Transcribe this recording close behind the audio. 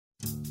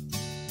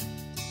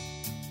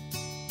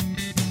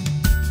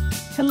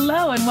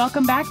Hello, and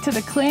welcome back to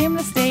the Claim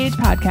the Stage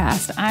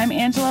podcast. I'm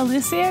Angela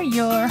Lucier,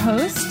 your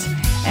host,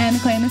 and the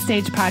Claim the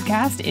Stage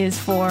podcast is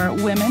for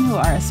women who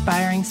are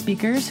aspiring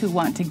speakers who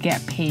want to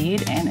get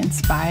paid and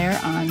inspire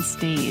on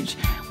stage.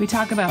 We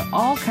talk about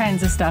all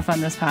kinds of stuff on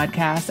this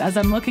podcast. As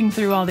I'm looking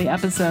through all the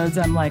episodes,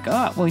 I'm like,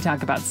 we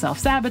talk about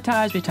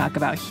self-sabotage, we talk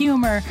about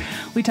humor,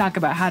 we talk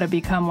about how to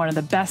become one of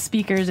the best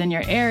speakers in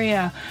your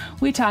area,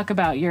 we talk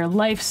about your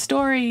life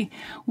story.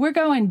 We're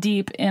going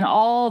deep in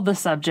all the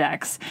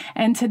subjects.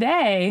 And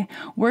today,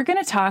 we're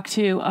going to talk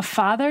to a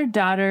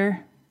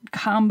father-daughter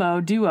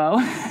combo duo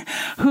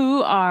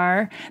who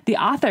are the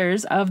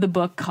authors of the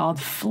book called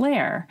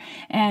Flair.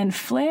 And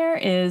Flair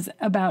is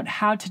about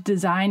how to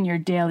design your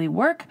daily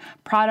work,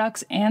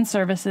 products, and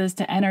services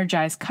to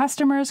energize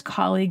customers,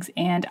 colleagues,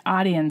 and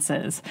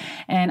audiences.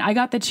 And I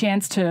got the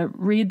chance to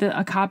read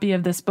a copy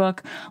of this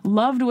book,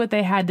 loved what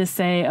they had to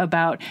say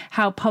about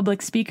how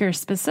public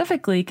speakers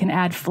specifically can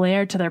add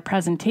flair to their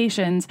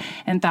presentations,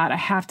 and thought I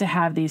have to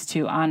have these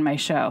two on my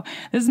show.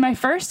 This is my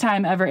first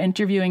time ever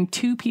interviewing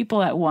two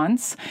people at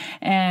once.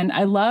 And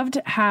I loved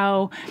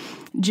how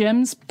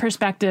Jim's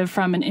perspective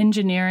from an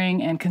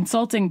engineering and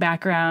consulting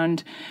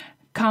background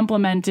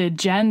complemented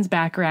Jen's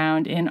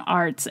background in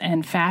arts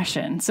and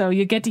fashion. So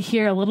you get to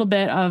hear a little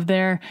bit of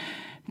their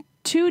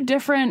two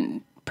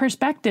different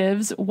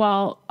perspectives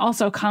while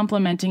also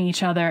complementing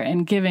each other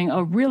and giving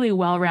a really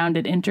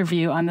well-rounded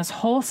interview on this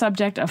whole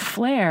subject of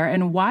flair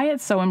and why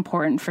it's so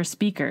important for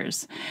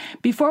speakers.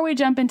 Before we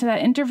jump into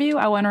that interview,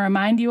 I want to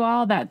remind you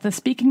all that the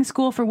Speaking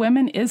School for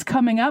Women is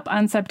coming up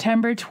on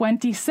September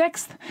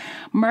 26th.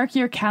 Mark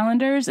your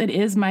calendars. It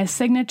is my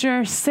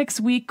signature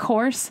 6-week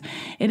course.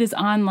 It is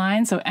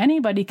online, so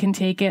anybody can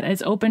take it.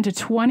 It's open to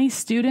 20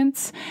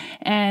 students,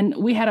 and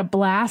we had a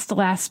blast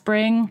last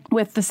spring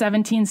with the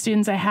 17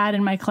 students I had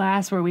in my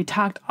class, where we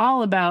talked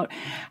all about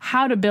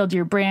how to build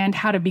your brand,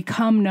 how to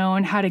become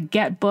known, how to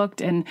get booked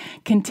and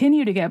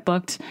continue to get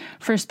booked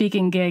for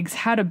speaking gigs,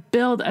 how to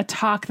build a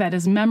talk that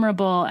is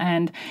memorable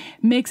and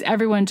makes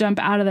everyone jump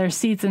out of their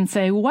seats and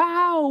say,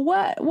 wow,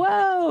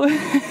 whoa.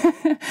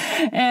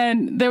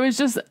 And there was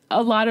just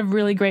a lot of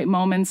really great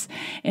moments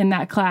in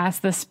that class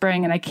this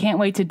spring, and I can't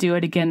wait to do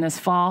it again this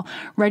fall.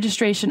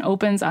 Registration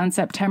opens on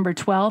September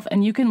 12th,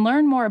 and you can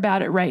learn more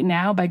about it right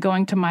now by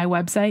going to my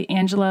website,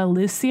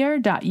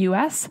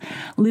 angelalucier.us.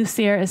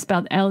 Lucier is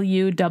spelled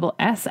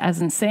Luss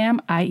as in Sam,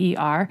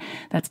 I-E-R.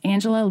 That's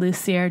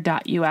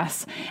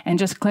angelalucier.us. And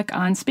just click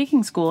on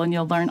Speaking School and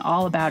you'll learn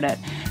all about it.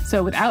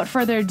 So without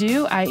further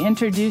ado, I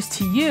introduce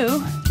to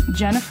you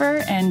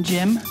Jennifer and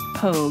Jim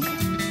Pogue.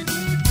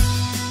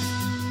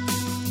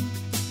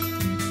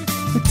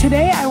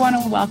 Today, I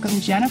want to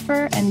welcome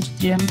Jennifer and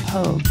Jim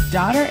Pogue,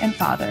 daughter and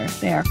father.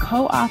 They are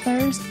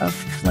co-authors of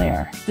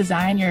Flair,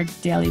 Design Your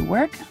Daily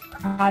Work,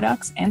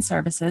 Products and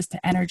Services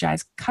to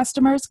Energize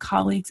Customers,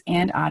 Colleagues,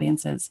 and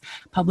Audiences,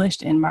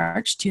 published in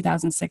March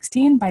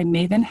 2016 by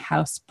Maven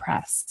House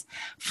Press.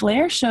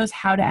 Flair shows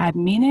how to add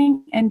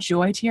meaning and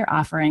joy to your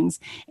offerings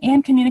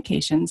and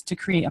communications to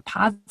create a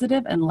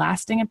positive and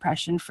lasting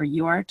impression for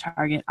your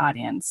target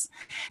audience.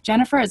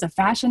 Jennifer is a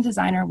fashion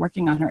designer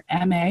working on her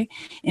MA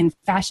in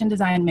Fashion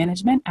Design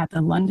Management at the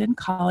London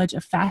College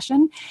of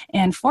Fashion,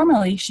 and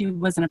formerly she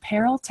was an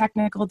apparel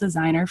technical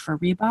designer for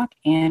Reebok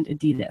and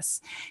Adidas.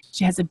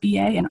 She has a BA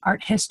in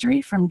Art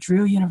History from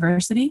Drew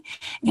University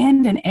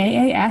and an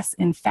AAS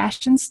in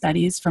Fashion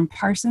Studies from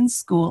Parsons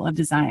School of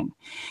Design.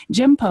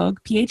 Jim Pogue,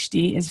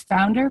 PhD, is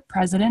founder,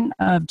 president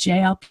of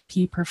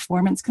JLP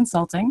Performance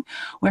Consulting,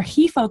 where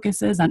he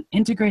focuses on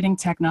integrating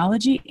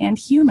technology and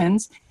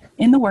humans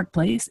in the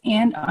workplace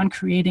and on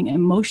creating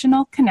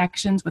emotional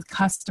connections with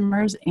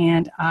customers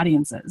and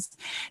audiences.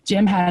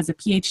 Jim has a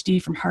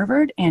PhD from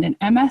Harvard and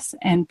an MS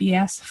and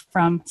BS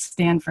from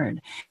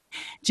Stanford.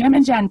 Jim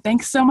and Jen,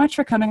 thanks so much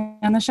for coming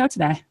on the show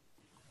today.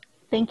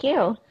 Thank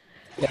you.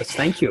 Yes,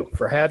 thank you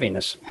for having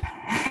us.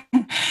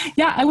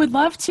 Yeah, I would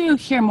love to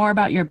hear more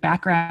about your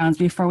backgrounds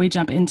before we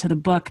jump into the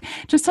book,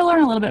 just to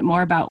learn a little bit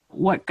more about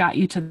what got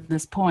you to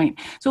this point.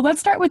 So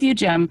let's start with you,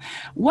 Jim.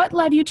 What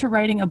led you to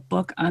writing a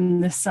book on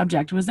this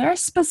subject? Was there a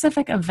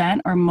specific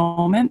event or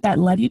moment that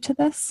led you to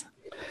this?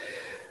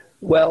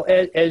 Well,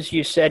 as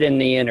you said in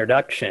the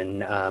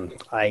introduction,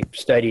 I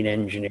studied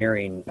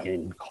engineering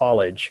in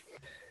college.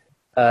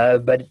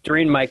 But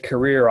during my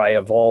career, I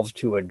evolved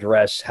to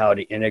address how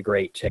to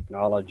integrate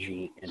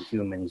technology and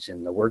humans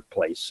in the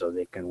workplace so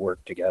they can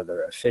work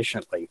together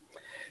efficiently.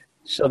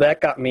 So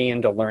that got me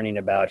into learning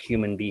about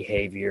human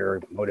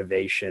behavior,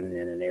 motivation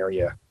in an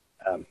area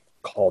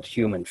called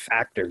human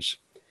factors.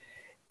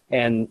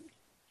 And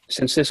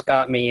since this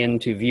got me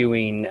into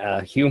viewing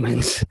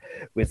humans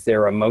with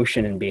their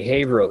emotion and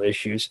behavioral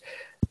issues,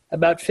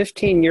 about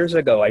 15 years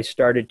ago, I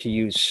started to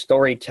use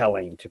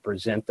storytelling to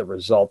present the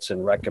results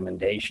and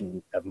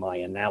recommendation of my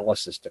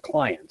analysis to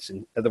clients.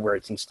 In other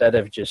words, instead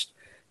of just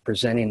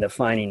presenting the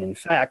finding and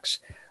facts,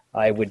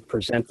 I would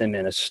present them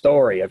in a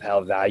story of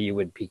how value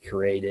would be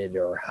created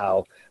or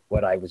how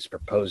what I was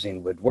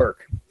proposing would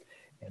work.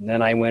 And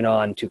then I went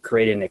on to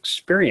create an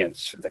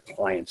experience for the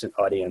clients and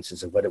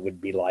audiences of what it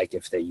would be like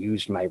if they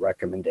used my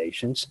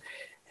recommendations.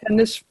 And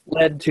this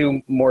led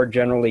to more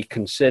generally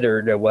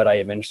considered what I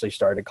eventually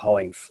started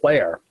calling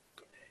flair.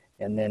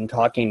 And then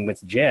talking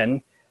with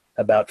Jen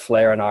about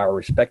flair in our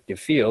respective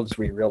fields,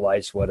 we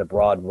realized what a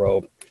broad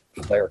role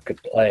flair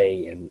could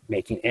play in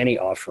making any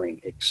offering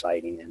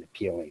exciting and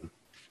appealing.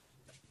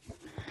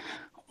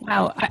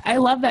 Wow. I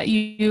love that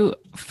you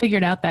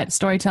figured out that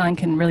storytelling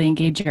can really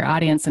engage your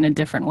audience in a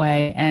different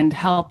way and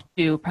help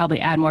to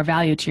probably add more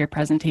value to your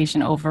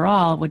presentation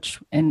overall, which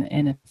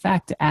in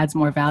effect adds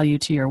more value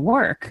to your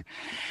work.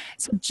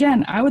 So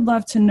Jen, I would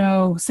love to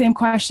know, same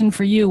question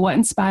for you, what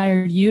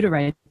inspired you to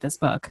write this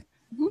book?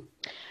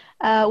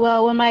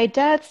 Well, when my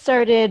dad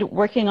started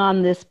working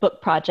on this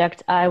book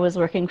project, I was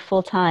working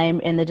full-time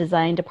in the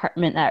design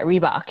department at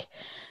Reebok.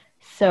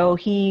 So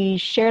he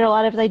shared a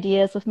lot of his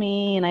ideas with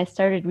me, and I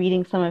started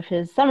reading some of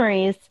his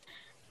summaries,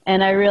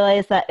 and I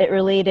realized that it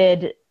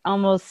related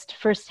almost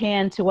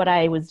firsthand to what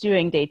I was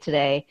doing day to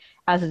day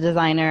as a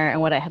designer and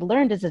what I had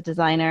learned as a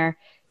designer.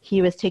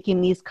 He was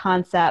taking these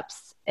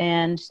concepts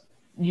and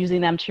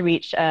using them to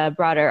reach a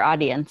broader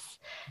audience.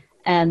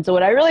 And so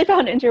what I really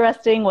found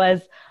interesting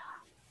was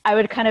I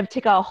would kind of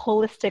take a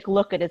holistic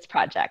look at his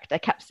project. I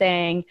kept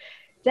saying,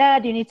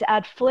 Dad, you need to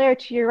add flair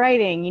to your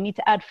writing. You need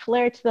to add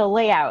flair to the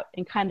layout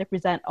and kind of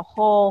present a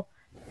whole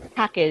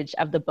package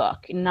of the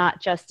book,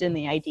 not just in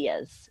the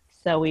ideas.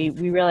 So we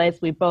realized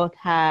we both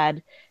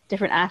had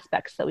different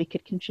aspects that we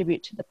could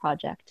contribute to the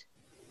project.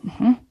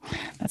 Mm-hmm.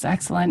 That's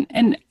excellent.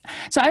 And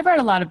so I've read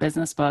a lot of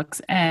business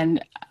books, and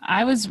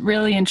I was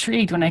really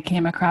intrigued when I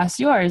came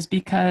across yours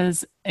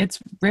because it's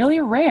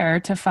really rare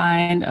to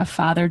find a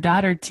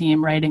father-daughter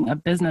team writing a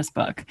business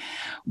book.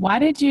 Why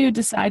did you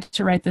decide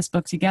to write this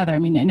book together? I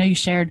mean, I know you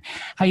shared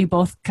how you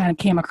both kind of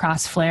came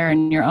across flair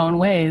in your own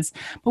ways,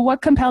 but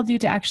what compelled you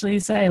to actually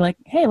say, like,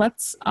 hey,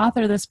 let's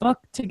author this book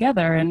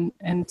together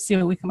and see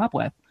what we come up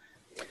with?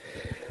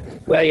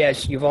 Well,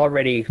 yes, we've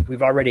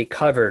already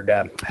covered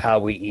how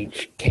we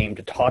each came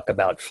to talk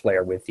about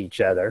flair with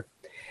each other.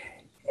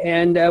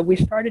 And we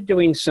started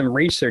doing some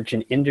research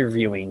and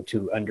interviewing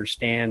to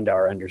understand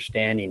our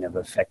understanding of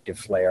effective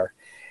flair.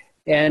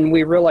 And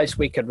we realized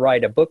we could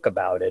write a book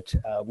about it.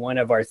 One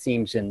of our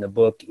themes in the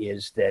book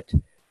is that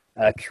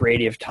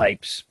creative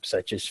types,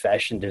 such as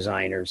fashion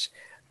designers,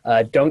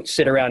 don't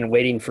sit around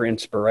waiting for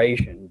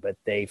inspiration, but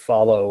they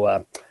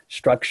follow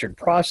structured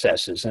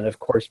processes. And of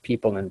course,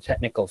 people in the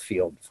technical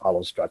field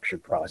follow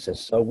structured process.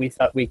 So we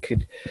thought we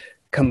could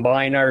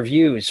combine our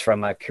views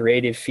from a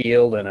creative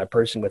field and a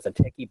person with a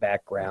techie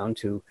background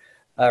to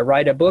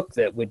write a book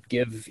that would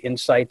give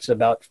insights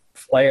about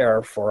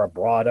flair for a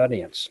broad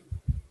audience.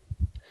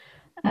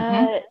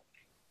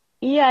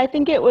 Yeah, I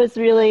think it was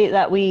really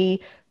that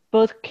we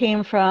both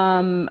came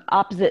from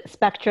opposite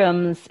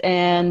spectrums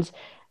and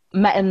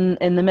met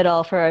in the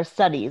middle for our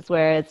studies,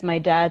 whereas my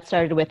dad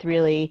started with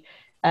really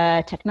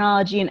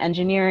technology and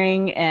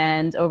engineering,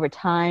 and over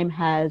time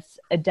has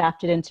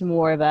adapted into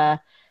more of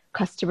a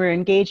customer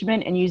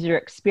engagement and user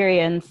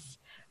experience,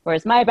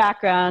 whereas my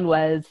background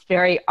was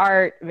very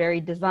art,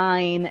 very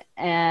design,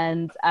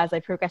 and as I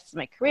progressed in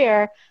my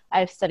career,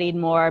 I've studied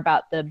more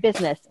about the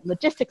business and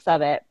logistics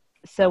of it.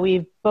 So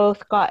we've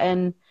both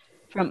gotten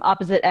from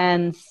opposite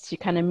ends to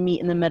kind of meet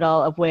in the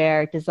middle of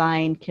where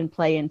design can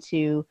play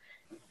into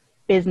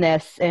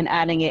business and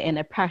adding it in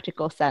a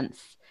practical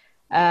sense.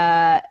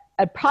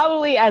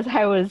 Probably as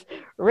I was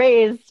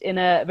raised in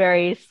a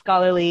very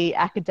scholarly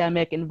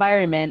academic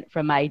environment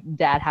from my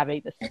dad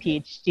having this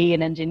PhD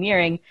in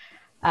engineering,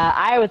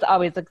 I was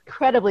always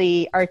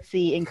incredibly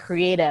artsy and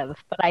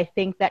creative, but I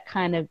think that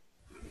kind of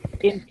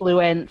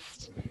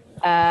influenced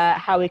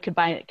how we could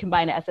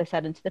combine it, as I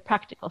said, into the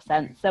practical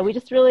sense. So we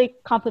just really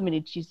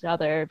complemented each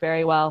other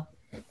very well.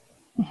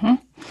 Mm-hmm.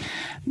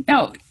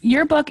 Now,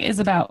 your book is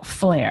about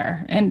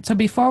flair. And so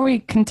before we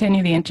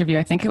continue the interview,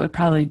 I think it would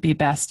probably be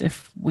best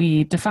if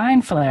we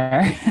define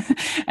flair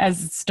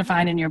as it's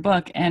defined in your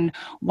book and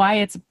why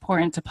it's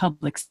important to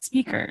public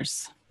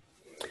speakers.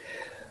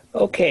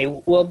 Okay,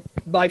 well,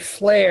 by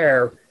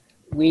flair,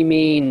 we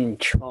mean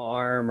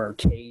charm or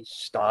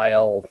taste,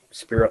 style,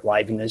 spirit,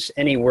 liveliness,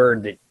 any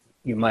word that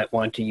you might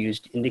want to use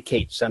to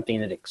indicate something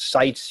that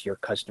excites your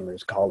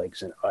customers,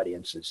 colleagues, and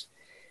audiences.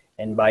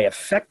 And by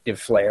effective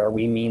flair,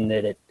 we mean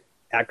that it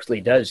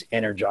actually does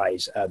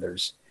energize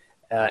others.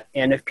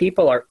 And if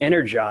people are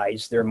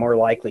energized, they're more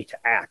likely to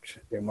act.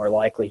 They're more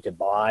likely to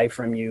buy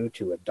from you,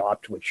 to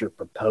adopt what you're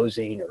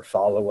proposing, or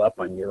follow up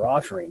on your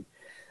offering.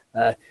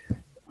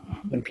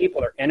 When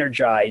people are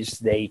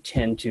energized, they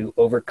tend to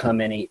overcome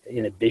any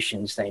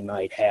inhibitions they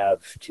might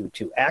have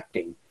to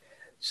acting.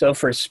 So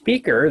for a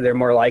speaker, they're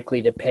more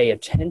likely to pay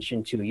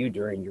attention to you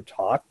during your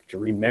talk, to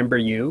remember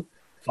you,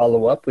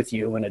 follow up with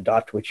you, and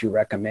adopt what you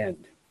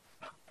recommend.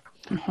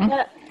 Mm-hmm.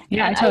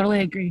 Yeah, I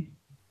totally agree.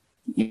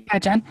 Yeah,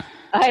 Jen?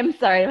 I'm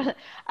sorry.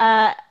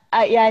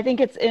 I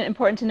think it's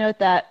important to note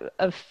that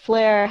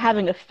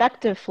having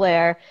effective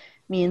flair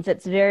means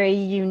it's very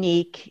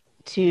unique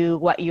to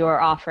what you're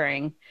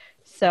offering.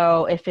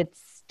 So if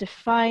it's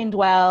defined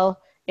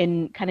well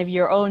in kind of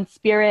your own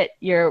spirit,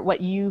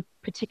 what you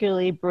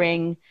particularly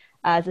bring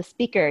as a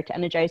speaker to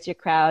energize your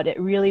crowd. It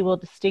really will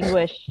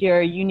distinguish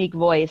your unique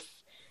voice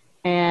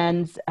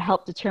and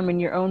help determine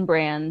your own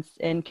brands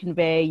and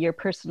convey your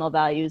personal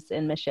values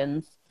and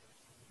missions.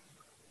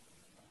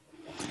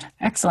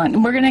 Excellent.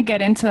 And we're going to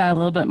get into that a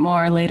little bit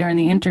more later in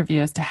the interview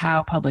as to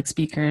how public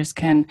speakers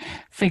can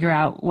figure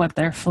out what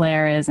their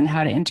flair is and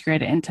how to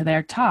integrate it into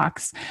their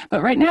talks.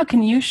 But right now,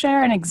 can you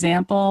share an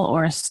example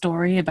or a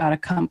story about a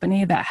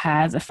company that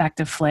has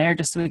effective flair,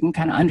 just so we can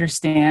kind of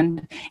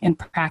understand in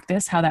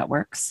practice how that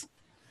works?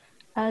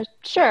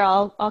 Sure,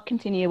 I'll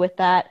continue with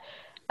that.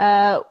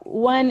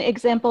 One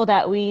example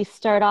that we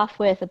start off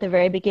with at the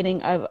very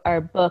beginning of our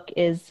book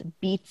is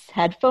Beats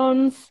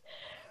headphones.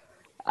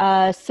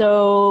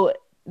 So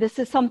this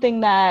is something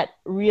that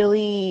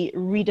really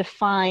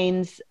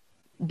redefines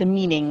the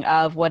meaning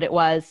of what it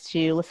was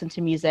to listen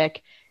to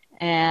music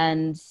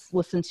and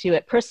listen to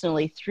it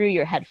personally through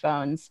your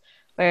headphones.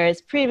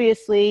 Whereas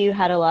previously you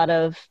had a lot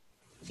of,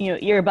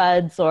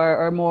 earbuds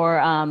or more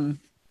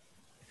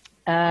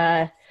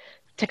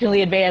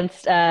technically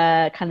advanced,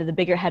 kind of the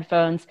bigger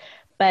headphones.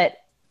 But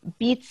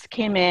Beats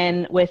came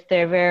in with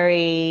their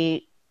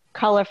very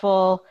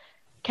colorful,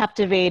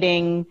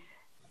 captivating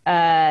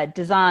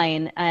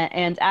design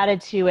and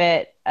added to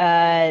it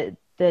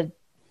the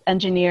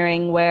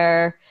engineering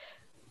where,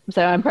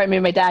 so I'm probably,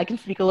 maybe my dad can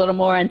speak a little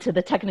more into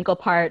the technical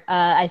part.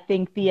 I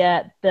think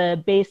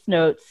the bass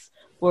notes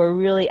were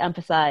really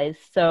emphasized.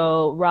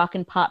 So rock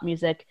and pop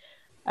music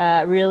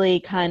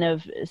really kind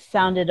of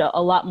sounded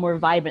a lot more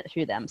vibrant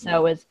through them. So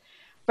it was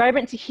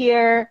vibrant to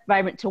hear,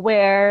 vibrant to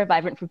wear,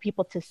 vibrant for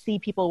people to see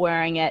people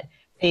wearing it.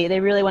 They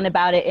really went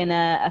about it in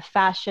a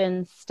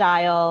fashion,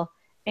 style,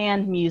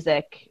 and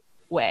music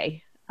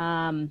way.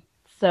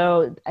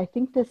 So I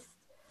think this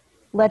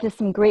led to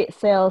some great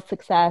sales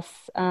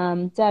success.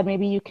 Dad,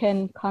 maybe you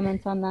can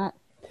comment on that.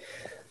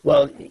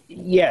 Well,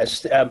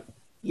 yes.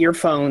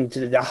 Earphones,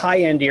 the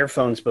high-end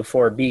earphones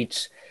before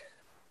Beats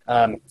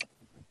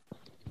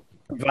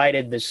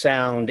provided the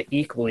sound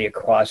equally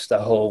across the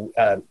whole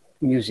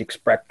music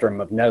spectrum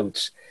of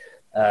notes.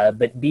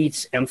 But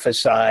Beats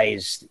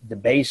emphasized the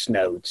bass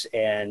notes,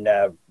 and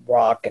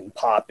rock and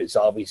pop has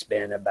always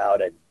been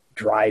about a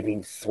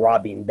driving,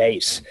 throbbing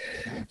bass.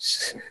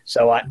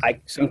 So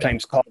I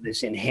sometimes call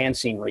this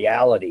enhancing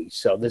reality.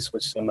 So this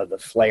was some of the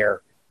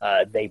flair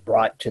they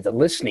brought to the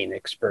listening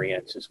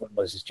experience, as well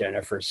as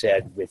Jennifer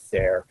said, with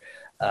their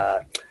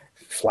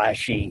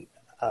flashy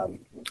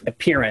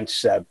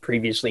appearance.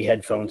 Previously,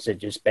 headphones had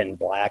just been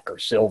black or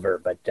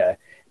silver, but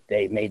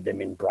they made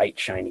them in bright,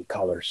 shiny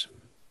colors.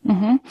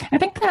 Mm-hmm. I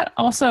think that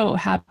also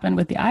happened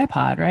with the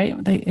iPod, right?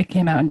 It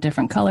came out in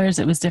different colors.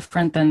 It was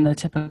different than the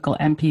typical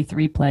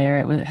MP3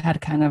 player. It had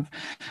kind of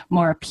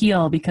more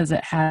appeal because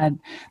it had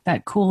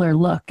that cooler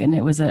look, and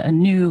it was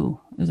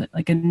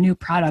like a new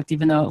product,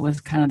 even though it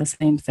was kind of the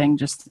same thing,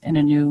 just in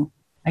a new,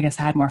 I guess,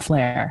 had more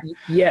flair.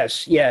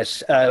 Yes.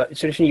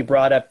 Certainly you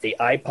brought up the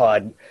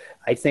iPod.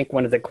 I think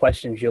one of the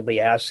questions you'll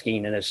be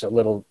asking us a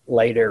little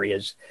later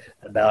is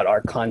about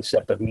our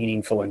concept of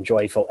meaningful and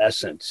joyful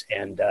essence.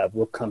 And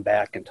we'll come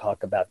back and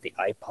talk about the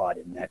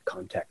iPod in that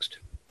context.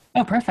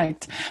 Oh,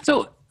 perfect.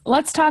 So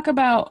let's talk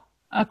about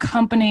a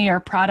company or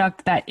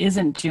product that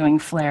isn't doing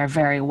flair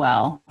very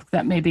well,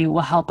 that maybe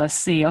will help us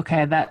see,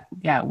 okay,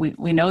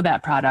 we know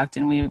that product,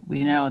 and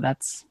we know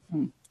that's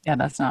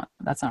not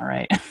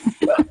right.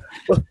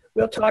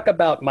 We'll talk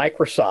about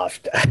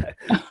Microsoft.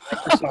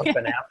 Microsoft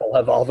and Apple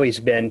have always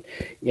been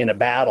in a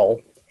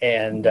battle,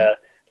 and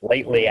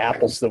lately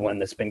Apple's the one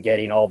that's been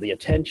getting all the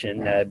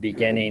attention,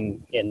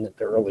 beginning in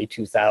the early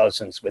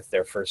 2000s with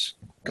their first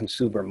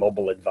consumer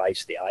mobile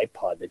device, the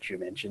iPod that you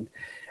mentioned.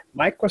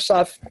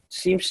 Microsoft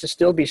seems to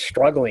still be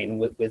struggling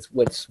with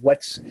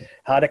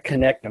how to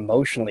connect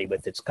emotionally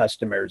with its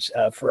customers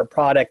for a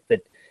product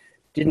that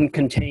didn't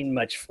contain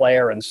much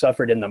flair and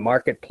suffered in the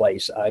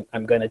marketplace.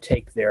 I'm going to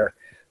take their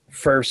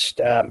first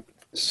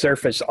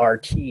Surface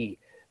RT,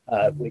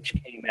 which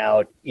came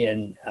out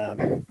in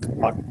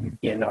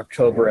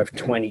October of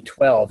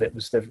 2012. It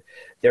was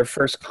their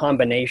first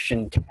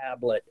combination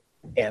tablet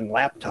and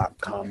laptop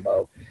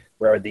combo,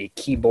 where the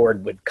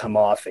keyboard would come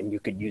off and you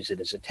could use it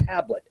as a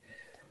tablet.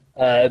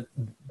 But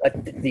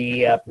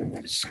the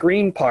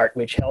screen part,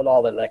 which held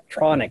all the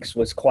electronics,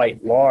 was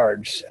quite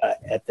large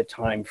at the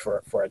time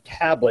for a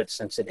tablet,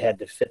 since it had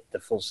to fit the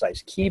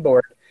full-size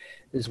keyboard,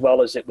 as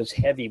well as it was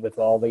heavy with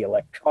all the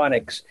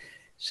electronics.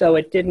 So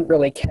it didn't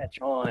really catch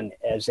on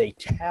as a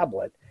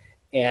tablet.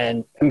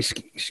 And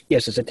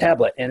yes, as a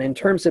tablet. And in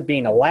terms of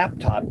being a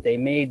laptop,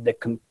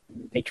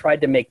 they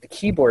tried to make the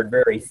keyboard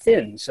very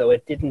thin, so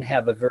it didn't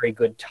have a very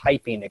good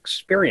typing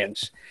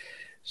experience.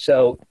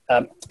 So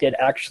it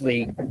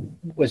actually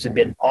was a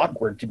bit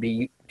awkward to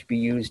be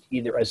used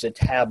either as a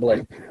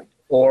tablet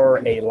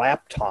or a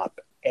laptop.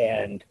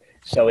 And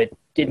so it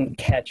didn't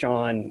catch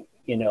on,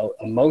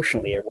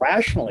 emotionally.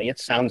 Rationally, it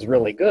sounds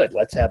really good.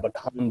 Let's have a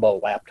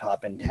combo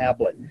laptop and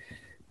tablet.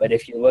 But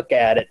if you look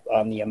at it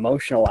on the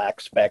emotional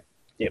aspect,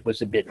 it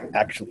was a bit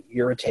actually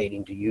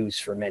irritating to use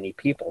for many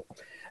people.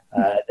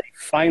 They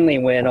finally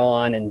went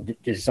on and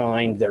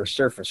designed their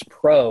Surface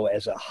Pro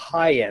as a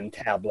high-end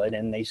tablet,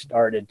 and they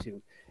started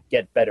to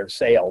get better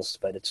sales,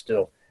 but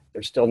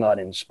they're still not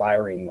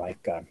inspiring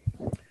like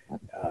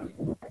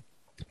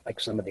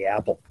some of the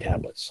Apple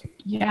tablets.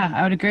 Yeah,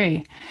 I would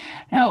agree.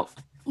 Now,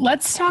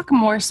 let's talk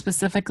more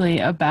specifically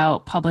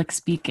about public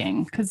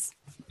speaking, because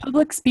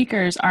public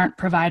speakers aren't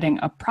providing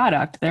a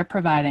product, they're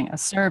providing a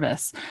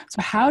service. So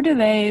how do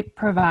they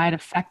provide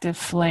effective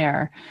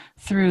flair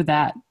through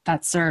that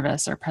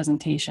service or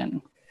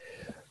presentation?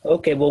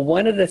 Okay, well,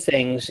 one of the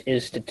things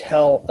is to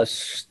tell a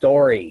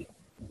story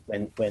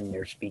when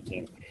they're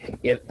speaking.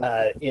 If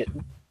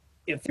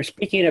they're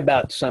speaking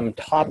about some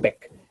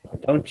topic,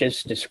 don't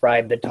just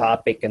describe the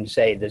topic and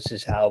say this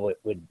is how it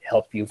would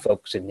help you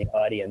folks in the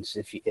audience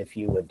if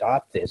you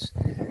adopt this,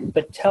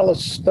 but tell a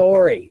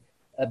story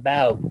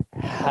about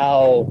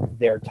how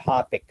their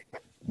topic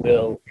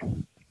will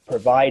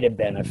provide a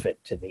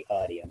benefit to the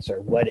audience,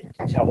 or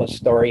tell a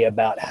story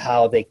about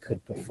how they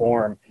could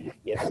perform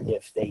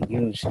if they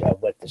used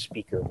what the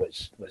speaker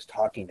was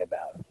talking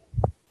about.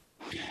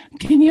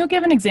 Can you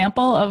give an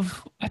example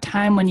of a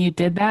time when you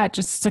did that,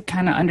 just to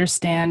kind of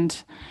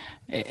understand,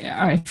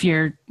 or if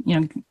you're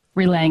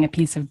relaying a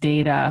piece of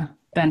data,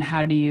 then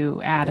how do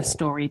you add a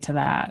story to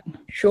that?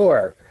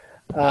 Sure.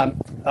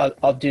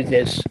 I'll do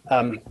this.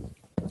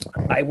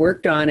 I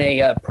worked on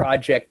a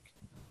project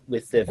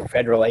with the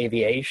Federal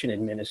Aviation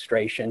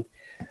Administration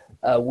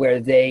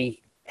where they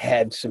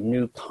had some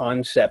new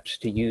concepts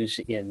to use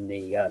in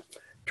the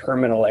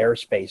terminal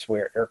airspace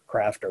where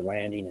aircraft are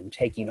landing and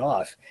taking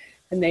off.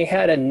 And they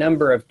had a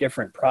number of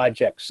different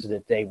projects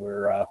that they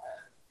were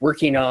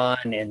working on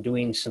and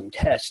doing some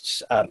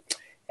tests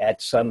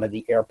at some of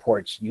the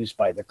airports used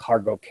by the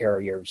cargo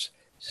carriers,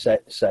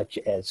 such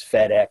as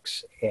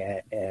FedEx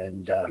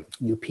and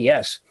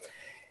UPS.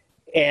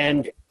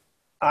 And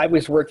I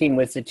was working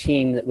with the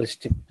team that was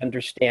to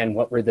understand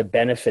what were the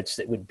benefits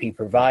that would be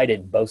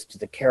provided both to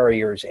the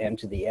carriers and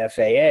to the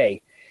FAA.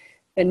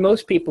 And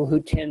most people who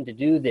tend to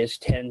do this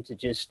tend to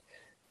just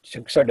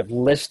sort of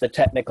list the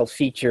technical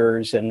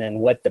features and then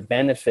what the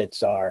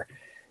benefits are.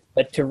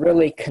 But to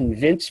really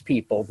convince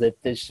people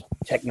that this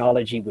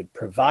technology would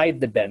provide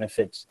the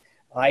benefits,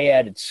 I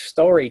added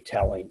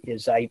storytelling.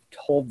 I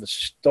told the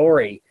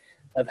story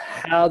of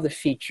how the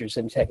features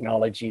and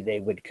technology they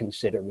would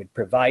consider would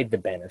provide the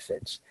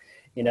benefits.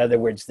 In other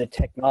words, the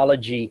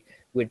technology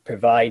would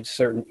provide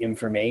certain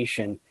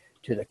information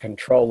to the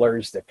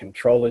controllers. The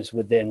controllers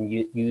would then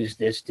use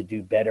this to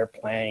do better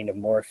planning of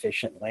more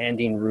efficient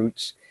landing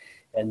routes.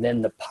 And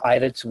then the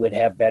pilots would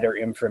have better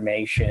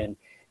information.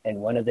 And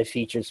one of the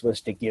features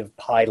was to give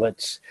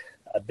pilots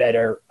a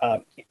better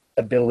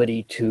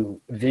ability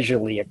to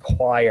visually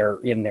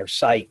acquire in their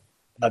sight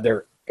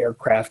other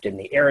aircraft in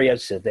the area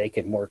so they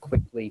could more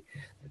quickly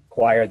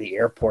acquire the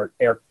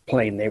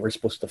airplane they were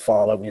supposed to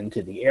follow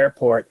into the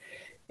airport.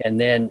 And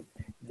then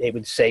they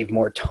would save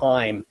more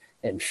time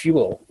and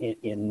fuel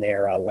in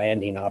their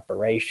landing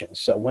operations.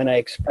 So when I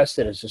expressed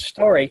it as a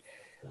story,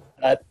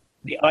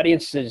 the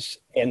audiences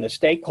and the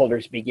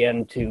stakeholders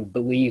began to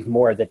believe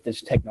more that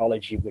this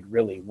technology would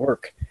really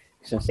work,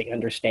 since they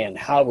understand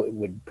how it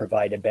would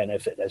provide a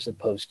benefit as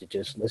opposed to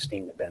just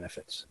listing the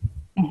benefits.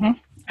 Mm-hmm.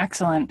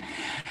 Excellent.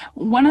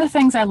 One of the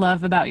things I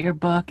love about your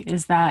book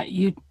is that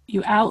you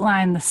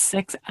outline the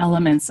 6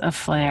 elements of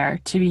flair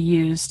to be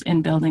used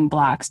in building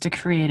blocks to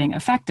creating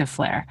effective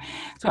flair.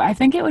 So I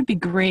think it would be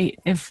great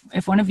if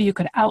one of you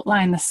could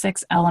outline the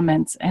 6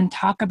 elements and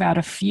talk about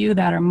a few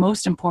that are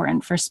most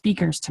important for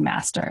speakers to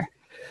master.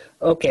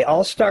 Okay,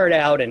 I'll start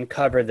out and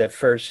cover the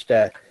first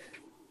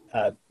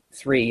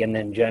 3, and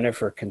then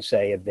Jennifer can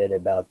say a bit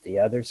about the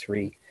other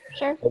 3.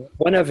 Sure.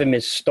 One of them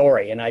is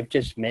story, and I've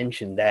just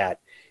mentioned that,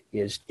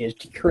 is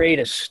to create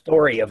a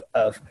story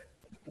of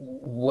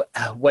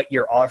what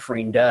your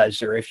offering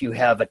does, or if you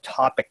have a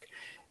topic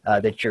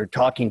that you're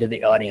talking to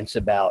the audience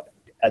about,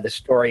 the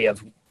story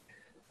of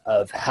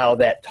how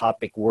that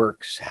topic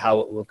works, how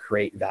it will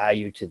create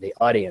value to the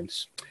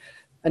audience.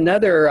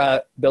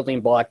 Another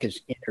building block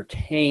is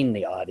entertain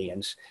the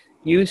audience.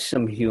 Use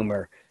some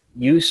humor.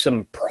 Use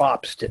some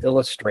props to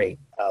illustrate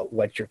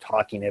what you're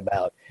talking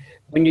about.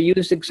 When you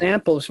use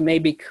examples,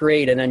 maybe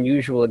create an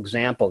unusual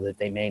example that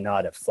they may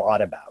not have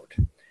thought about.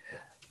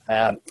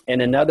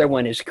 And another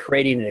one is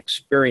creating an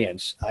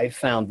experience. I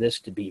found this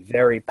to be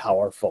very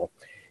powerful,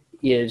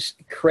 is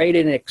create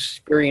an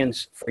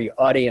experience for your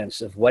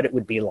audience of what it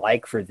would be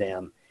like for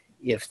them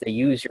if they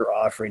use your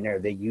offering or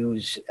they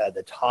use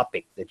the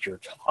topic that you're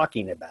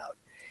talking about.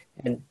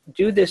 And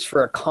do this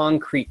for a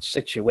concrete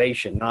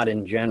situation, not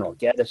in general.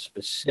 Get a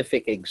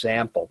specific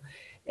example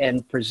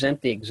and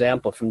present the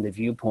example from the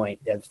viewpoint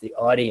of the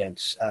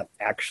audience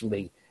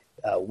actually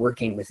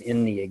working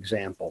within the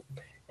example,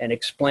 and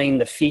explain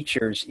the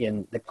features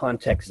in the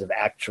context of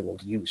actual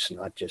use,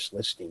 not just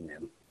listing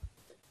them.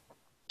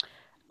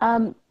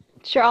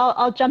 Sure,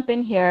 I'll jump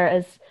in here.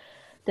 As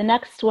the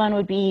next one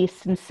would be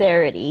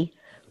sincerity,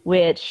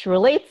 which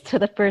relates to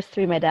the first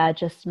 3 my dad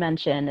just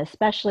mentioned,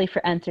 especially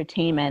for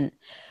entertainment.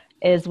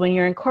 is when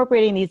you're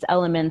incorporating these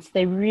elements,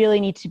 they really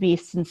need to be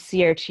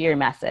sincere to your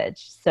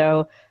message.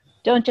 So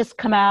don't just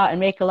come out and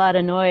make a lot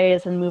of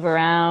noise and move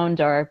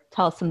around or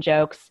tell some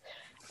jokes.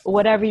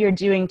 Whatever you're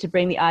doing to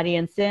bring the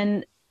audience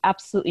in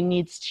absolutely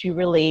needs to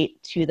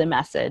relate to the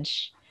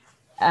message,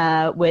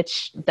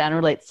 which then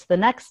relates to the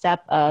next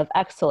step of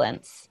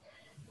excellence.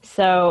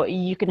 So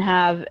you can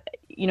have,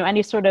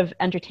 any sort of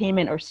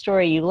entertainment or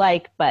story you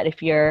like, but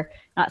if you're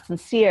not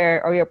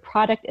sincere or your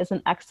product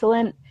isn't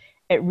excellent,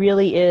 it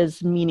really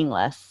is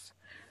meaningless.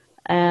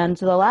 And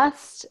the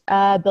last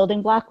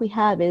building block we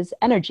have is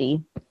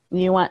energy.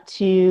 You want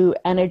to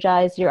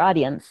energize your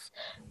audience.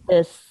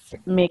 This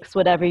makes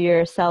whatever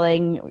you're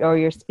selling or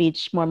your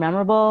speech more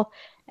memorable.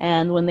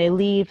 And when they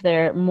leave,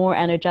 they're more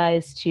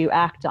energized to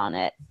act on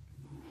it.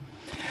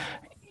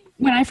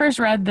 When I first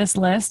read this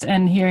list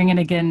and hearing it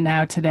again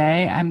now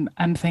today,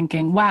 I'm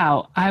thinking,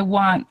 wow, I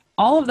want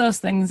all of those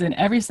things in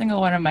every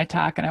single one of my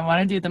talk, and I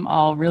want to do them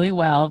all really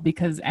well,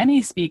 because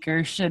any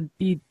speaker should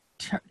be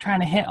trying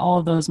to hit all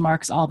of those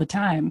marks all the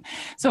time.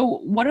 So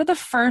what are the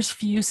first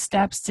few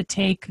steps to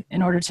take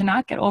in order to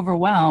not get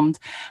overwhelmed,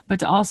 but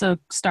to also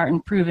start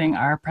improving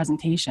our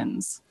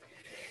presentations?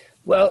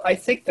 Well, I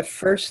think the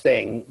first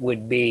thing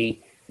would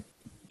be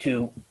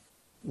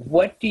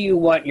what do you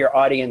want your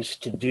audience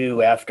to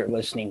do after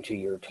listening to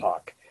your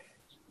talk?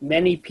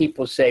 Many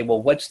people say, well,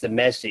 what's the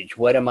message?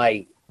 What do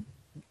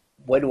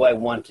I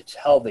want to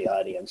tell the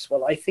audience?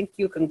 Well, I think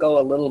you can go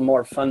a little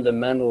more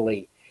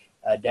fundamentally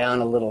down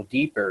a little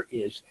deeper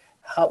is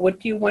what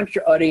do you want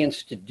your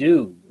audience to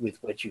do with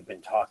what you've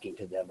been talking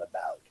to them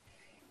about?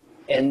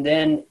 And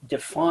then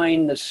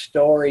define the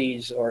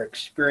stories or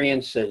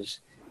experiences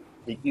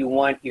that you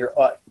want your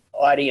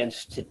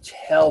audience to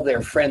tell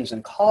their friends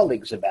and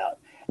colleagues about.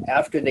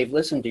 After they've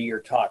listened to your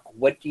talk,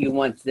 what do you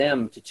want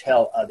them to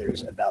tell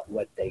others about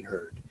what they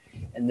heard?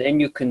 And then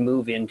you can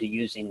move into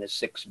using the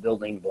 6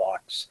 building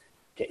blocks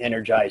to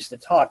energize the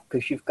talk,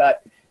 because you've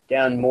got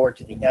down more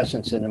to the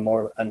essence and a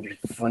more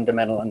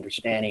fundamental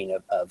understanding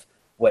of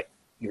what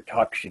your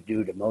talk should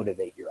do to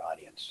motivate your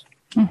audience.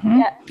 Mm-hmm.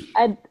 Yeah,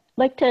 I'd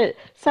like to,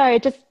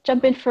 just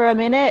jump in for a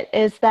minute,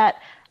 is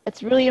that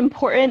it's really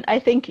important, I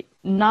think,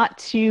 not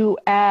to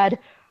add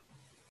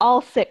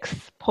all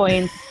 6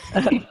 points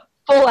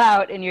full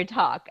out in your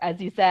talk.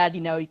 As you said,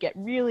 you get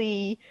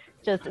really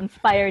just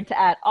inspired to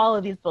add all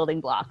of these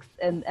building blocks,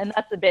 and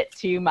that's a bit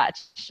too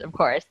much, of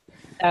course.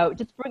 So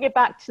just bring it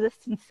back to the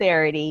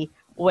sincerity,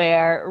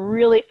 where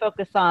really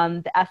focus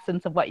on the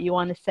essence of what you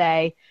want to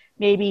say.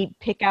 Maybe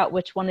pick out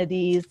which one of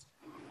these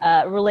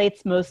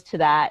relates most to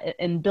that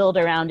and build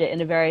around it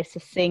in a very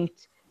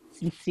succinct,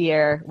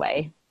 sincere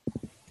way.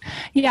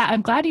 Yeah,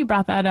 I'm glad you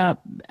brought that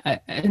up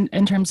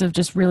in terms of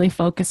just really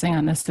focusing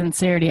on the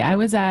sincerity. I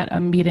was at a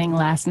meeting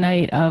last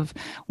night of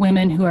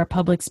women who are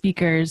public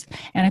speakers,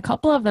 and a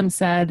couple of them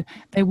said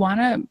they want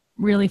to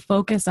really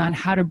focus on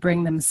how to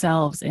bring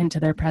themselves into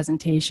their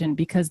presentation,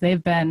 because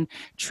they've been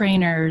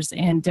trainers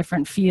in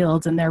different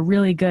fields and they're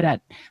really good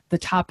at the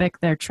topic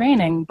they're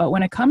training. But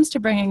when it comes to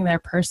bringing their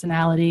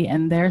personality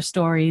and their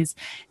stories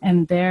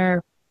and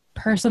their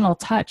personal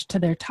touch to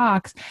their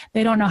talks,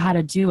 they don't know how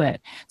to do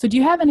it. So do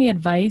you have any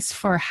advice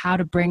for how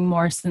to bring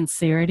more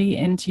sincerity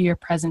into your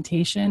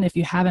presentation if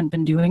you haven't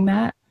been doing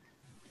that?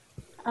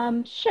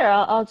 Sure,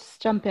 I'll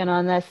just jump in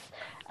on this.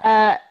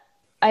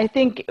 I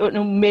think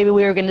maybe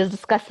we were going to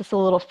discuss this a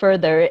little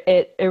further.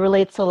 It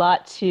relates a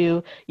lot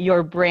to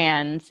your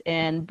brand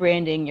and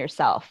branding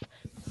yourself.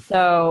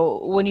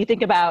 So when you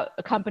think about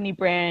a company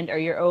brand or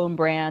your own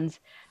brand,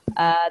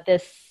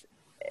 this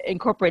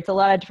incorporates a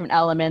lot of different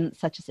elements,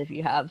 such as if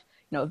you have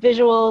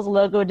visuals,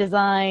 logo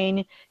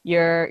design,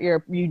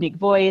 your unique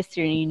voice,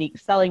 your unique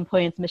selling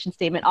points, mission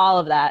statement, all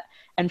of that.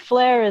 And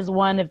flair is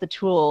one of the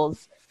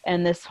tools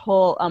in this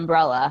whole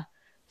umbrella.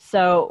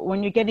 So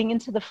when you're getting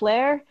into the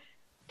flair,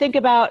 think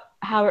about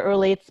how it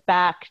relates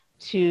back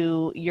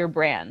to your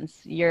brands,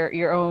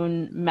 your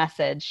own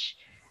message.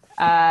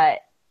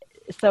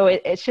 So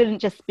it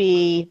shouldn't just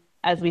be,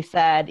 as we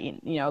said,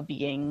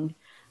 being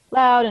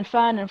loud and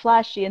fun and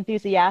flashy,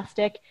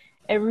 enthusiastic.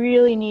 It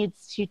really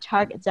needs to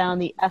target down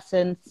the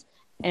essence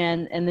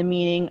and the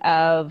meaning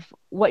of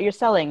what you're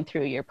selling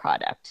through your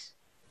product.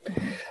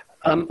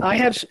 I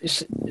have,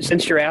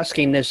 since you're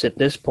asking this at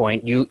this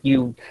point,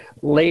 you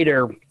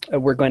later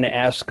were going to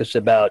ask us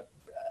about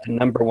a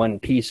number one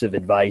piece of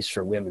advice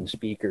for women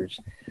speakers.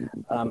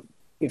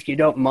 If you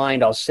don't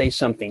mind, I'll say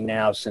something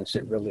now since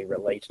it really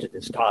relates to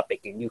this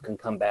topic, and you can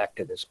come back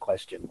to this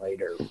question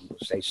later. We'll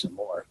say some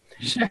more.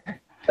 Sure.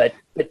 But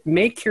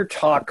make your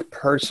talk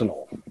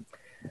personal.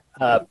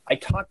 I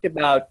talked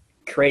about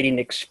creating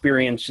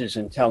experiences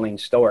and telling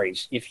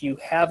stories. If you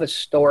have a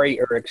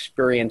story or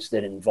experience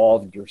that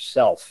involved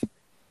yourself,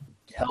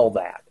 tell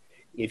that.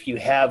 If you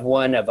have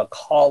one of a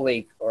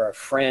colleague or a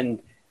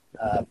friend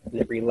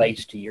that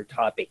relates to your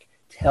topic,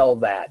 tell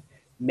that.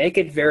 Make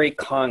it very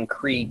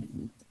concrete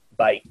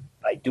by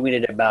doing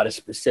it about a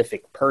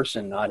specific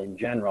person, not in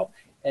general,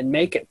 and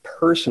make it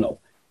personal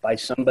by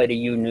somebody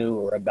you knew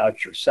or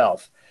about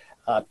yourself.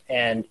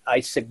 And I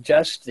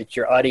suggest that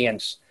your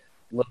audience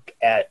look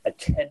at a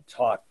TED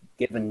Talk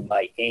given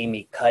by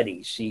Amy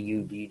Cuddy,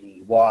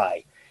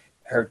 Cuddy.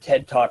 Her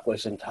TED Talk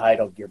was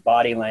entitled "Your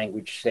Body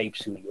Language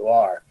Shapes Who You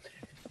Are,"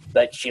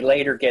 but she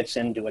later gets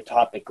into a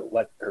topic,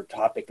 what her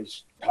talk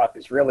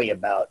is really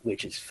about,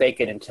 which is fake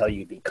it until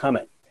you become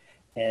it.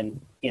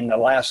 And in the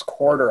last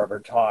quarter of her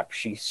talk,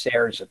 she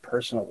shares a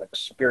personal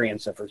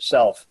experience of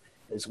herself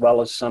as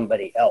well as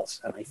somebody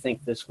else. And I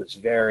think this was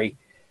very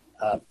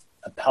a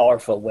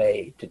powerful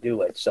way to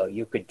do it. So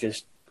you could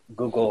just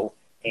Google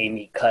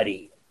Amy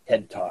Cuddy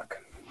TED Talk.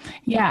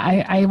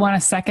 Yeah, I want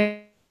to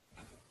second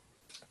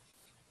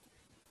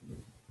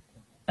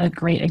a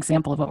great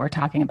example of what we're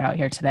talking about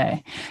here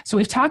today. So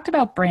we've talked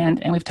about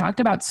brand and we've talked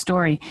about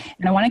story,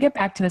 and I want to get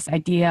back to this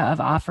idea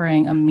of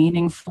offering a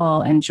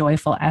meaningful and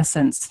joyful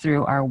essence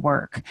through our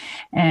work.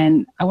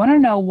 And I want to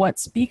know what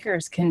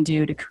speakers can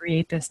do to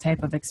create this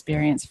type of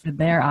experience for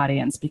their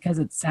audience, because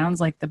it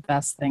sounds like the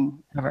best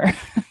thing ever.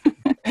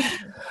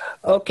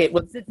 Okay,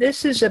 well,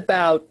 this is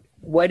about,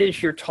 what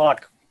is your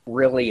talk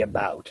really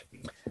about?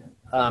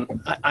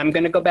 I'm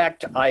going to go back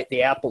to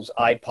the Apple's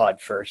iPod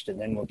first, and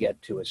then we'll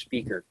get to a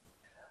speaker.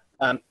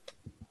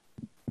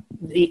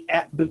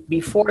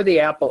 Before the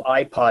Apple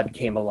iPod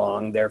came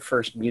along, their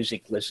first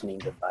music listening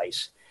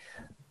device,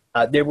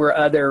 there were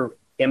other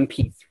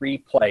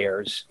MP3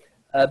 players,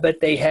 but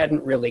they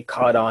hadn't really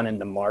caught on in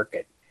the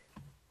market.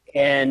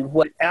 And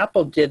what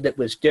Apple did that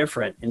was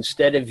different,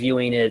 instead of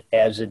viewing it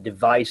as a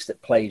device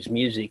that plays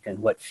music and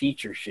what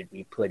features should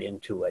be put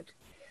into it,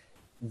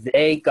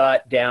 they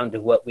got down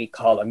to what we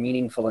call a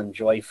meaningful and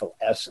joyful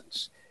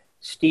essence.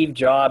 Steve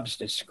Jobs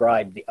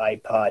described the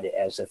iPod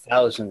as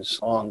 1,000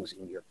 songs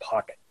in your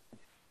pocket.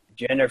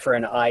 Jennifer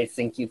and I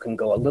think you can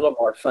go a little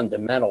more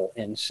fundamental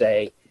and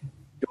say,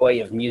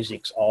 joy of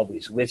music's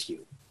always with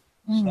you.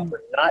 So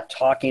we're not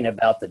talking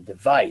about the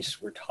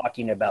device, we're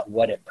talking about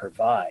what it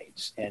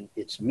provides. And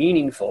it's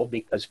meaningful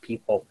because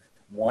people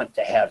want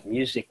to have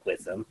music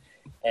with them.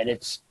 And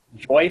it's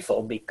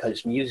joyful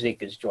because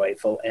music is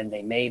joyful, and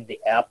they made the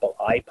Apple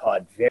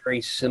iPod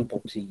very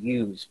simple to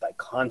use by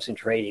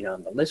concentrating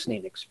on the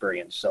listening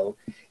experience. So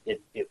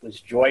it was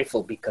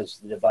joyful because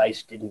the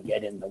device didn't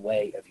get in the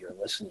way of your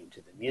listening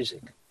to the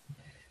music.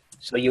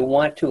 So you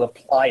want to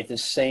apply the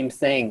same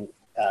thing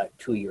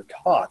to your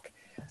talk.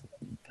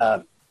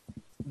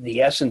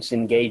 The essence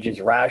engages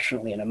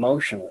rationally and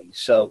emotionally.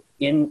 So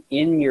in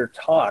your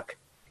talk,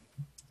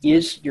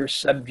 is your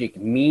subject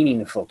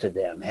meaningful to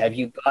them? Have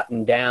you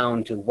gotten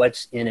down to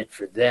what's in it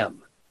for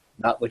them,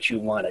 not what you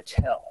want to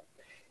tell?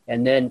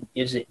 And then,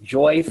 is it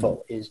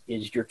joyful? Is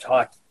your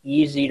talk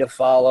easy to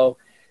follow?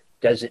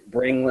 Does it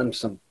bring them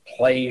some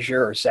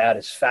pleasure or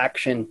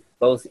satisfaction,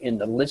 both in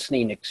the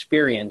listening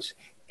experience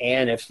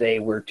and if they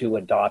were to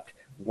adopt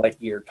what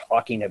you're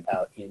talking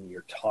about in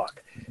your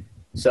talk?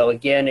 So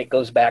again, it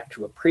goes back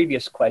to a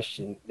previous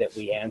question that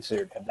we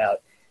answered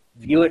about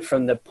view it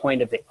from the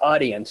point of the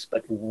audience,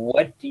 but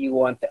what do you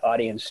want the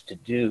audience to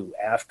do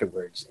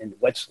afterwards, and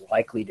what's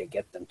likely to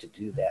get them to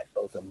do that,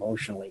 both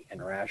emotionally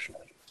and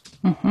rationally?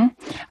 Mm-hmm.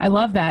 I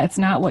love that. It's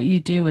not what you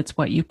do, it's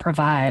what you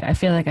provide. I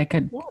feel like I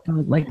could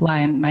like lie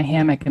in my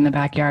hammock in the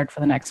backyard for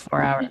the next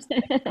 4 hours.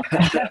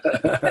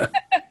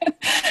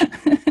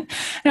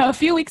 Now, a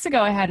few weeks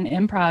ago, I had an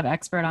improv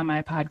expert on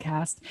my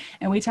podcast,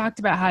 and we talked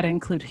about how to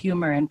include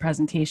humor in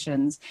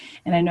presentations.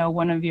 And I know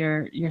one of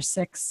your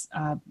 6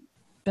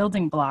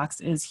 building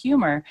blocks is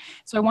humor.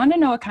 So I want to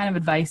know what kind of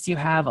advice you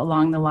have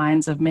along the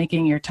lines of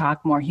making your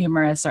talk more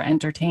humorous or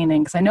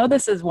entertaining, because I know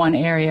this is one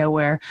area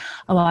where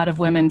a lot of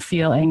women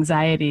feel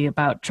anxiety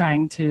about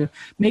trying to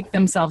make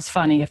themselves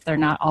funny if they're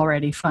not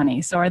already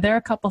funny. So are there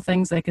a couple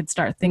things they could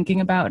start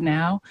thinking about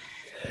now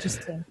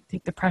just to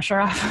take the pressure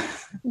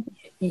off?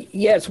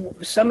 Yes,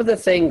 some of the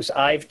things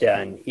I've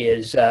done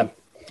is,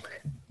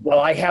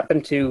 I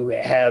happen to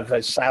have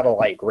a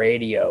satellite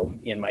radio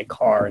in my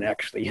car and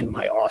actually in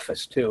my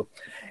office too.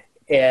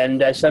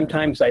 And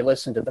sometimes I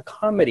listen to the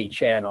Comedy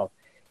Channel,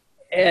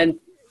 and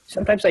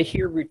sometimes I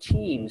hear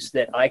routines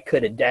that I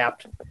could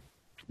adapt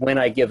when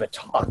I give a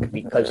talk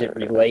because it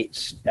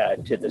relates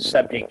to the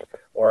subject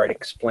or it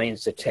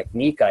explains the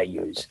technique I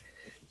use.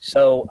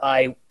 So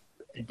I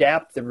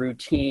adapt the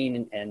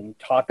routine and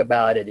talk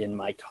about it in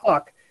my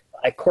talk.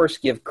 I, of course,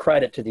 give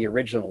credit to the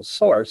original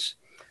source.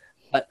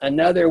 But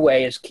another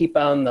way is keep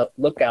on the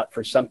lookout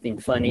for something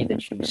funny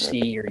that you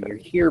see or you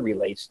hear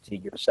relates to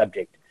your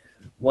subject.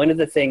 One of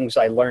the things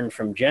I learned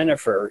from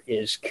Jennifer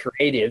is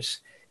creatives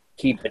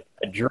keep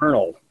a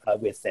journal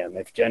with them.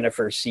 If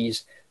Jennifer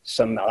sees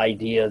some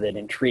idea that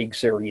intrigues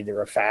her,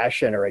 either a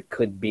fashion or it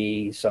could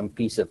be some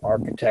piece of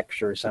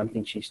architecture or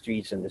something she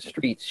sees in the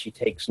streets, she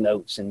takes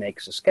notes and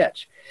makes a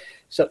sketch.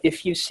 So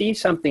if you see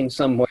something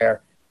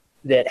somewhere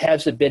that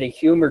has a bit of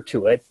humor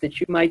to it, that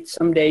you might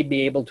someday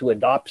be able to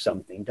adopt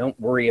something. Don't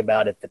worry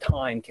about at the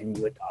time, can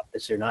you adopt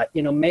this or not?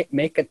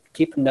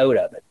 Keep a note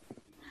of it.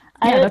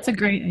 Yeah, that's a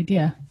great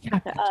idea.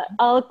 Yeah.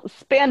 I'll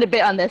expand a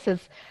bit on this.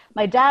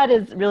 My dad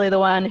is really the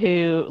one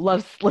who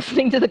loves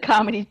listening to the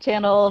comedy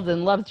channels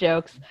and loves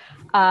jokes.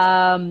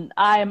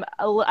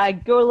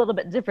 I go a little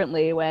bit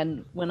differently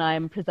when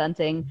I'm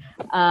presenting.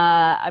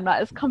 I'm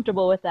not as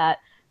comfortable with that,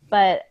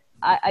 but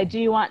I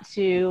do want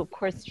to, of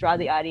course, draw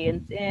the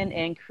audience in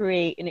and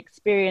create an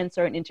experience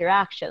or an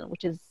interaction,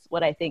 which is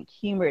what I think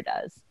humor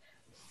does.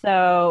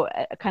 So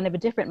a kind of a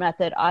different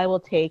method I will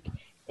take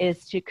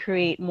is to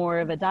create more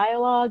of a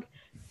dialogue.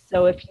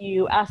 So if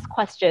you ask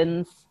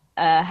questions,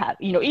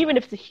 even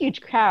if it's a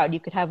huge crowd, you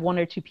could have one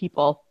or two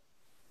people,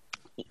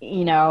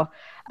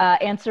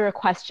 answer a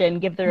question,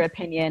 give their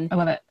opinion. I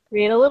love it.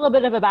 Create a little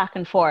bit of a back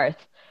and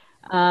forth.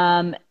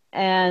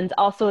 And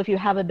also, if you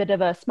have a bit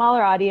of a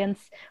smaller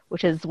audience,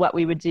 which is what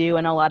we would do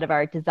in a lot of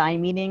our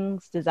design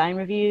meetings, design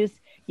reviews,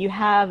 you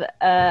have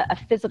a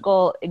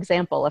physical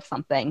example of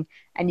something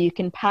and you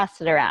can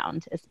pass it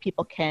around as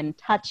people can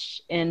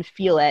touch and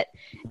feel it.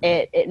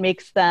 It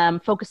makes them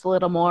focus a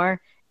little more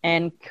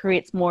and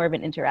creates more of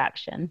an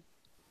interaction.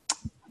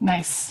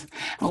 Nice.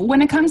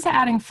 When it comes to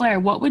adding flair,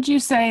 what would you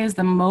say is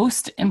the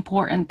most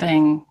important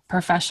thing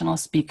professional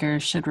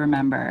speakers should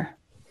remember?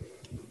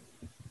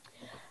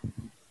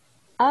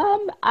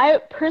 I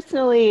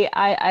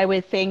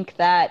would think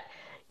that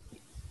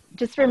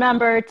just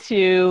remember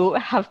to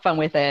have fun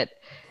with it.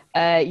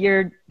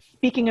 You're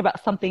speaking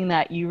about something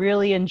that you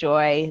really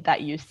enjoy,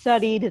 that you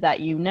studied, that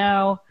you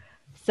know.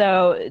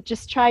 So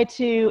just try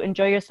to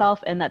enjoy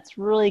yourself, and that's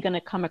really going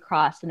to come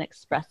across and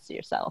express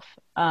yourself.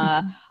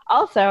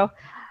 Also,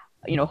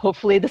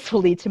 hopefully this will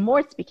lead to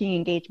more speaking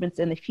engagements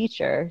in the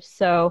future.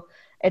 So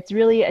it's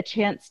really a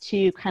chance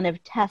to kind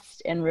of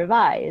test and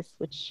revise,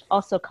 which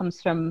also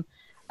comes from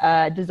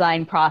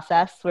design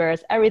process,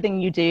 whereas everything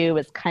you do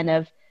is kind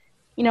of,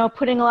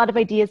 putting a lot of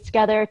ideas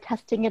together,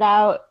 testing it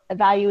out,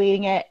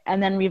 evaluating it,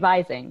 and then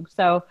revising.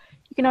 So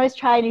you can always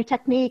try a new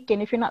technique,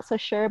 and if you're not so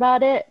sure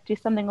about it, do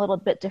something a little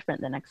bit different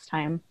the next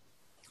time.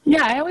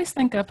 Yeah, I always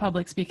think of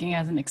public speaking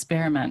as an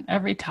experiment.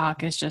 Every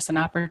talk is just an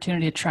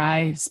opportunity to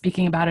try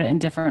speaking about it in a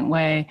different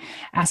way,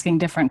 asking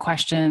different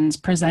questions,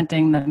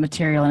 presenting the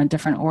material in a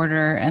different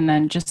order, and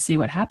then just see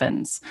what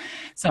happens.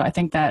 So I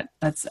think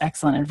that's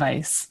excellent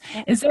advice.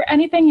 Is there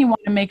anything you want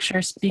to make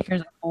sure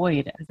speakers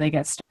avoid as they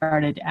get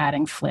started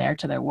adding flair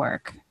to their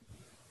work?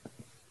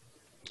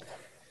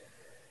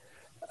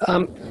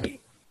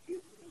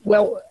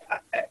 Well,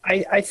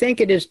 I think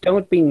it is,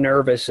 don't be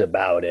nervous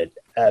about it.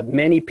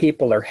 Many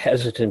people are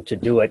hesitant to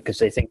do it because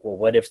they think, well,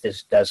 what if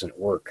this doesn't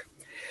work?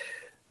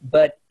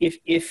 But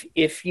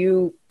if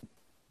you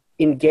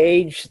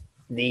engage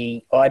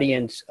the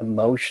audience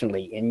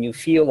emotionally and you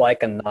feel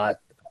like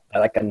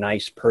a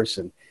nice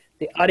person,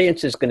 the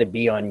audience is going to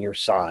be on your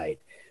side.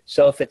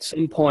 So if at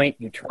some point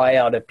you try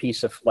out a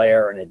piece of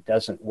flair and it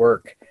doesn't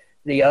work,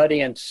 the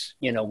audience,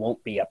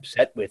 won't be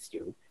upset with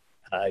you.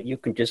 You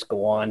can just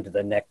go on to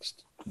the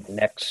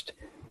next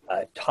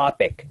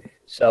topic.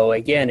 So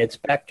again, it's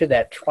back to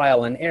that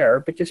trial and error,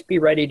 but just be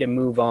ready to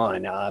move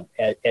on.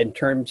 In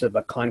terms of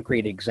a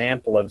concrete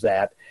example of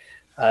that,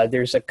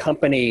 there's a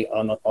company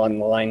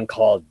online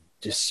called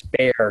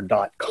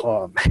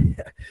Despair.com.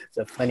 It's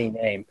a funny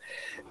name,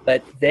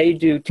 but they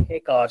do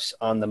takeoffs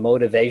on the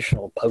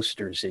motivational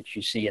posters that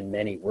you see in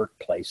many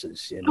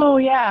workplaces. Oh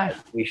yeah,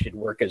 we should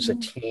work as a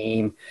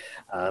team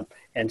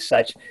and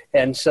such.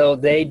 And so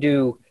they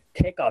do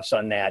takeoffs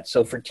on that.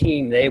 So for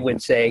team, they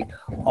would say,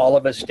 all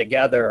of us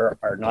together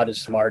are not as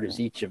smart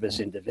as each of us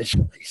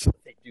individually. So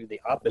they do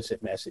the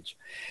opposite message.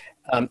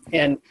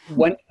 And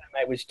one time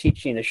I was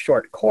teaching a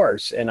short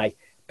course and I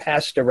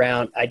passed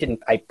around,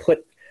 I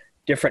put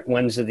different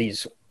ones of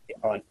these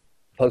on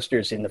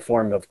posters in the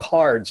form of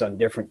cards on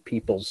different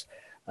people's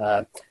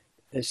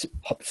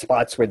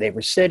spots where they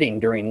were sitting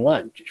during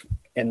lunch.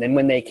 And then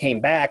when they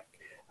came back,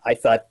 I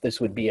thought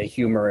this would be a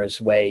humorous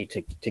way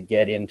to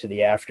get into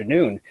the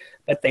afternoon,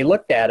 but they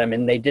looked at them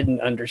and they didn't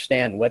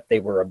understand what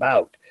they were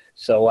about.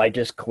 So I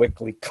just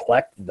quickly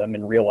collected them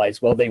and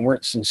realized, well, they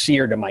weren't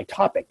sincere to my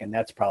topic, and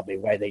that's probably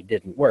why they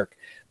didn't work.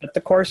 But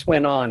the course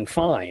went on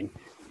fine.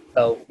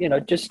 So,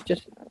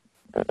 just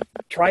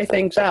try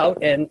things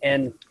out,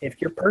 and if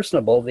you're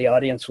personable, the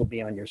audience will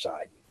be on your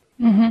side.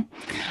 Mm-hmm.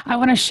 I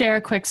want to share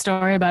a quick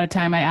story about a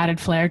time I added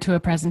flair to a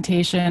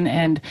presentation,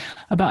 and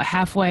about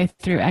halfway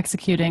through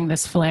executing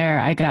this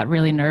flair, I got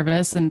really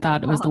nervous and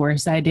thought it was the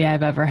worst idea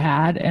I've ever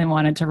had and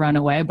wanted to run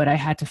away, but I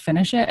had to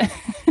finish it.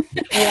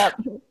 Yep.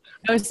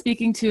 I was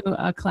speaking to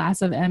a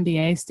class of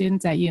MBA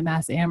students at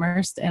UMass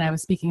Amherst, and I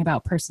was speaking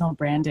about personal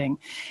branding.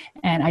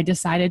 And I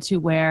decided to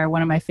wear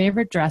one of my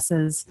favorite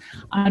dresses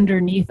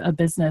underneath a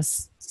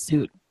business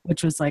suit,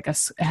 which was it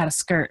had a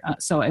skirt.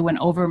 So it went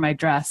over my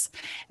dress,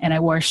 and I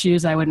wore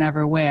shoes I would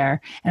never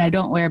wear. And I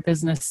don't wear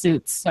business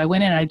suits. So I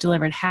went in and I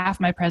delivered half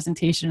my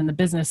presentation in the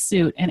business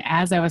suit. And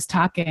as I was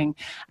talking,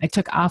 I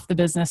took off the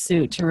business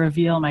suit to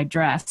reveal my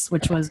dress,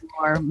 which was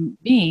more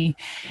me.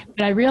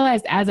 But I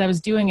realized as I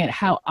was doing it,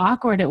 how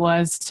awkward it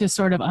was to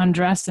sort of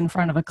undress in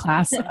front of a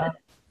class of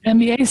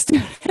MBA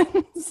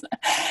students.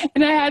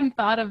 And I hadn't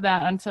thought of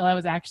that until I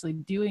was actually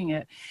doing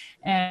it.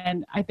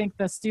 And I think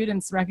the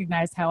students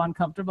recognized how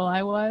uncomfortable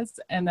I was,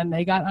 and then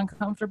they got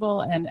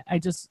uncomfortable, and I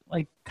just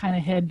like kind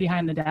of hid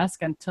behind the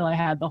desk until I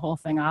had the whole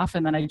thing off,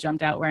 and then I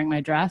jumped out wearing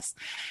my dress.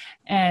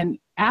 And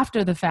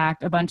after the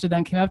fact, a bunch of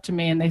them came up to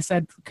me and they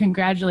said,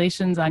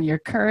 congratulations on your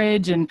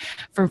courage and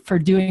for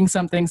doing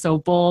something so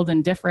bold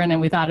and different. And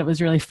we thought it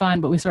was really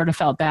fun, but we sort of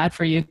felt bad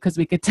for you because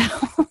we could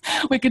tell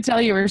we could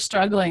tell you were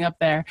struggling up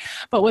there.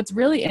 But what's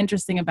really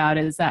interesting about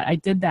it is that I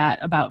did that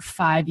about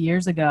 5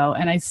 years ago,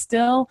 and I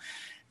still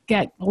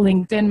get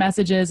LinkedIn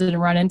messages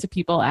and run into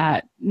people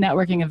at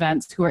networking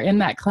events who are in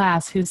that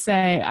class who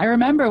say, I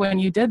remember when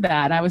you did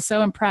that. I was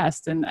so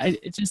impressed. And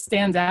it just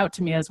stands out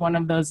to me as one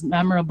of those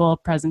memorable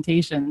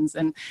presentations.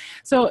 And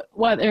so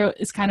whether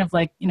it's kind of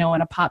like,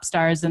 when a pop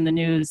star is in the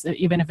news,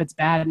 even if it's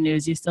bad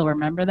news, you still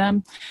remember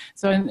them.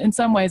 So in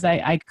some ways,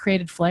 I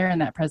created flair in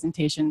that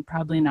presentation,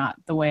 probably not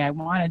the way I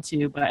wanted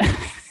to, but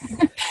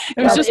it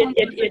was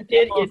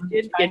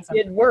it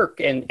did work.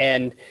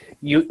 And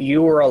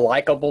you were a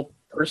likable,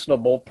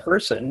 personable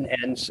person,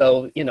 and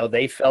so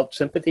they felt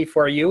sympathy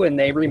for you and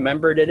they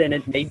remembered it and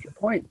it made your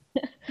point.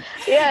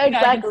 Yeah,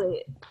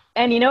 exactly.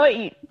 And you know what,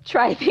 you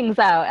try things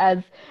out.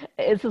 As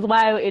this is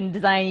why in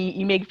design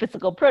you make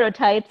physical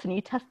prototypes and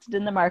you test it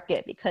in the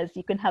market, because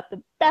you can have the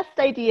best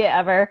idea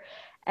ever,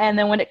 and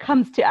then when it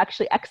comes to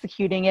actually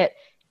executing it,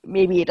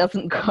 maybe it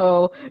doesn't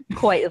go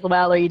quite as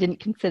well, or you didn't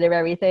consider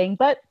everything.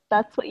 But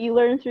that's what you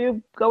learn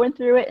through going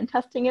through it and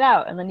testing it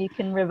out, and then you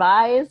can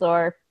revise,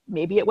 or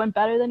maybe it went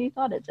better than you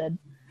thought it did.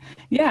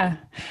 Yeah.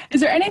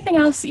 Is there anything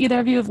else either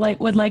of you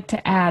would like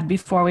to add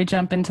before we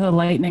jump into the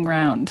lightning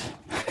round?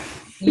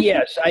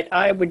 Yes,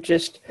 I would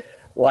just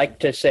like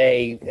to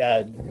say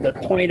the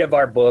point of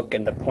our book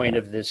and the point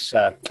of this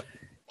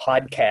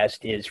podcast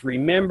is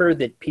remember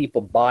that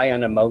people buy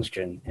on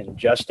emotion and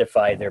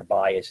justify their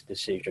biased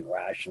decision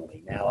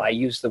rationally. Now, I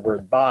use the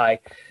word buy,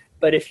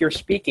 but if you're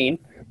speaking,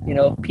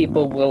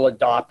 people will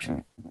adopt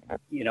and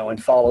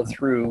follow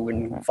through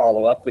and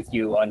follow up with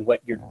you on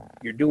what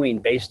you're doing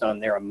based on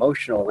their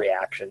emotional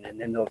reaction, and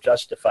then they'll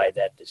justify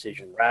that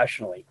decision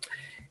rationally.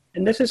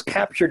 And this is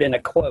captured in a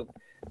quote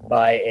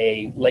by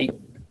a late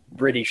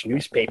British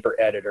newspaper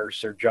editor,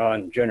 Sir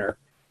John Junor.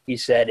 He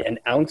said, "An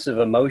ounce of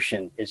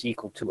emotion is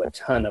equal to a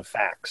ton of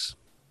facts."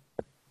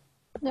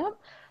 Yeah.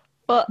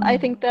 Well, I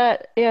think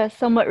that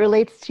somewhat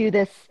relates to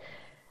this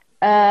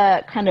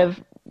kind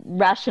of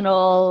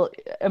rational,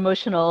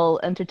 emotional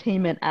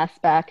entertainment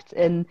aspect.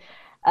 And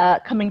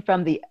coming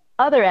from the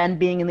other end,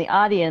 being in the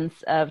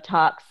audience of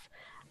talks,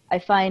 I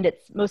find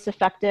it's most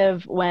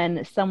effective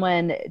when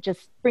someone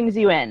just brings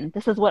you in.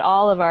 This is what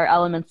all of our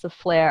elements of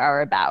flair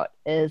are about,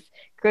 is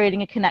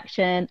creating a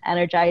connection,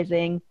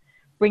 energizing,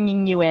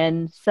 bringing you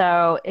in.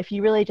 So if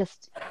you really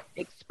just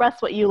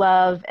express what you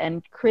love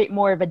and create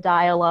more of a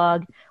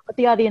dialogue, let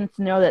the audience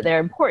know that they're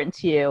important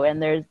to you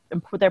and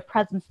their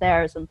presence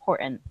there is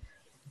important.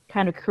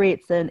 Kind of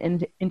creates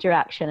an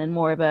interaction and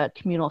more of a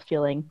communal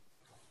feeling.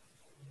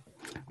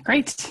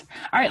 Great.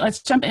 All right,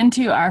 let's jump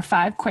into our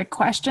 5 quick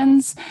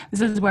questions.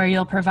 This is where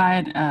you'll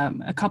provide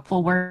a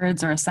couple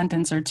words or a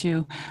sentence or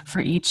two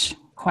for each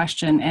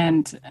question,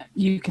 and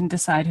you can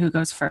decide who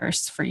goes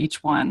first for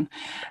each one.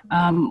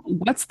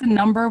 What's the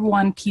number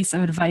one piece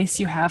of advice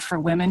you have for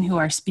women who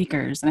are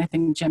speakers? And I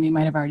think, Jim, you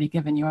might have already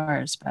given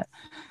yours, but...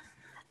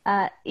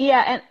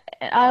 and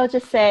I'll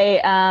just say,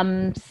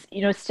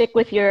 stick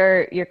with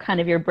your kind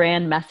of your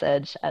brand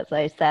message. As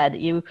I said,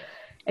 you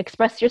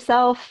express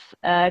yourself,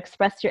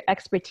 express your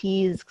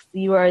expertise.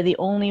 You are the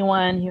only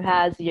one who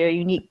has your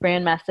unique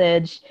brand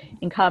message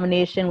in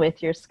combination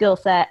with your skill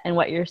set and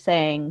what you're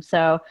saying.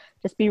 So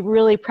just be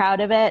really proud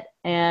of it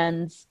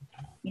and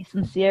be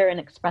sincere and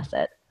express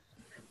it.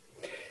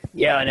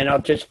 Yeah, and then I'll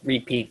just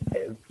repeat,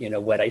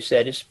 what I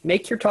said is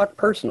make your talk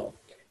personal.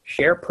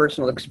 Share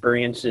personal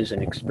experiences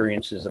and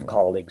experiences of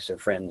colleagues or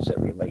friends that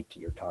relate to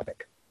your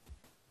topic.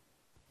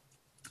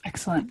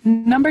 Excellent.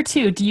 Number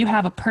 2, do you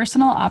have a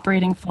personal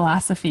operating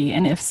philosophy?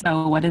 And if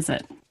so, what is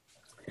it?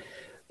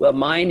 Well,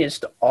 mine is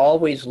to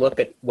always look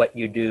at what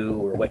you do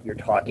or what you're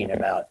talking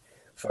about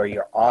for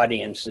your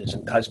audience's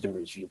and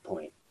customers'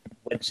 viewpoint.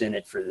 What's in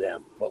it for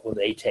them? What will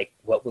they take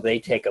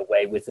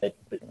away with it?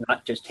 But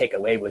not just take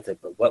away with it,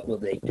 but what will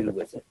they do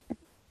with it?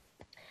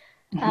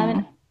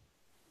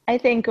 I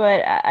think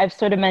what I've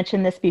sort of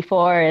mentioned this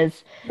before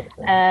is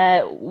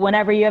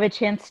whenever you have a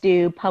chance to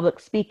do public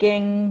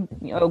speaking,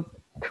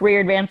 career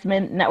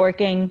advancement,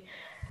 networking,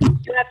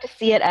 you have to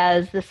see it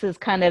as this is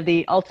kind of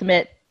the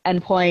ultimate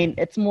endpoint.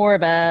 It's more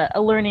of a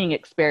learning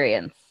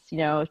experience.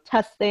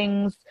 Test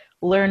things,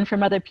 learn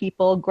from other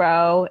people,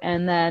 grow,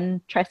 and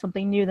then try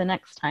something new the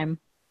next time.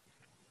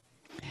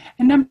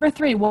 And number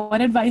 3,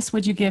 what advice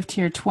would you give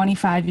to your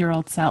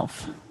 25-year-old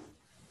self?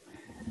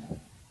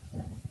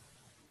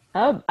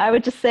 I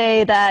would just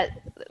say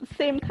that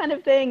same kind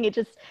of thing.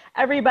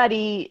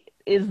 Everybody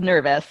is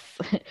nervous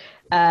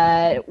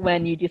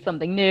when you do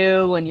something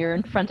new, when you're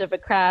in front of a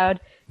crowd.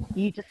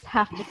 You just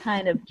have to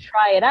kind of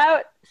try it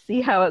out,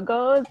 see how it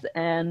goes,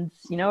 and,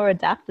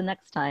 adapt the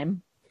next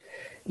time.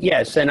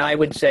 Yes, and I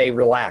would say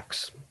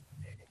relax.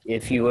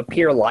 If you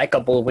appear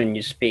likable when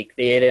you speak,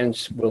 the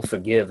audience will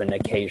forgive an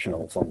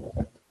occasional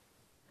fumble.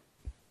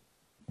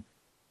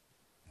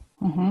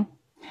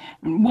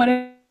 Mm-hmm. What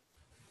is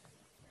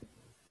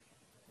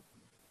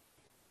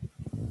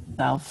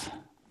self?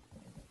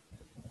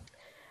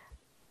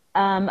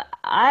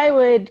 I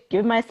would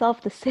give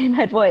myself the same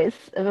advice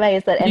at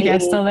any age. You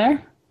guys still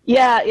there?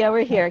 Yeah,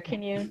 we're here.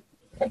 Can you?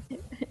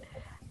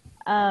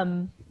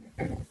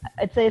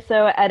 I'd say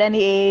so at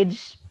any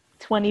age,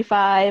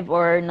 25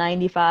 or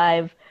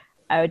 95,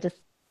 I would just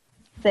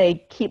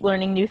say keep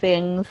learning new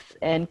things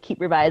and keep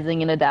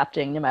revising and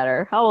adapting no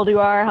matter how old you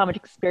are, how much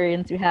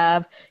experience you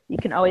have. You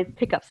can always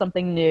pick up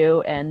something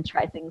new and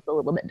try things a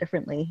little bit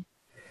differently.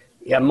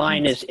 Yeah,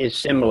 mine is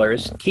similar.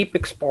 Is keep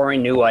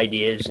exploring new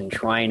ideas and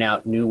trying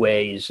out new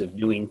ways of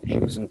doing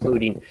things,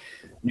 including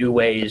new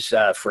ways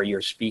for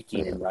your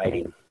speaking and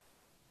writing.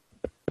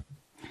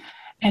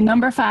 And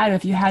number 5,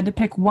 if you had to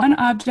pick one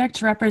object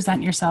to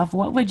represent yourself,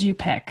 what would you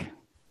pick?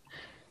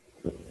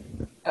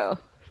 Oh,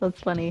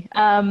 that's funny.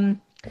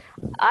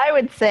 I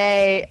would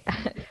say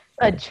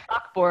a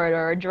chalkboard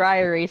or a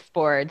dry erase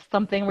board,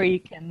 something where you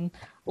can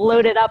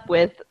load it up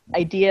with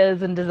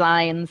ideas and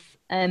designs,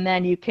 and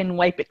then you can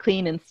wipe it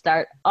clean and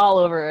start all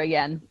over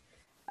again.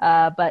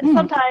 But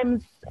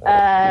sometimes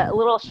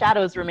little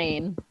shadows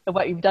remain of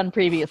what you've done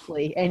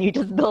previously, and you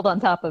just build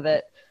on top of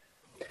it.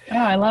 Oh,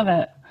 I love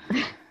it.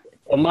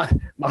 Well,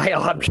 my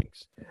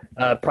objects,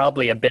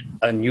 probably a bit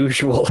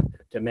unusual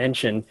to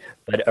mention,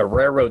 but a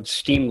railroad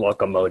steam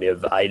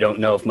locomotive. I don't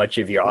know if much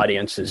of your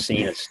audience has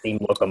seen a steam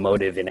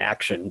locomotive in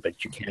action,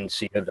 but you can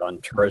see it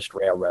on tourist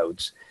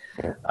railroads.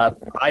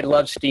 I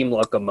love steam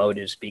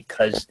locomotives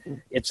because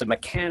it's a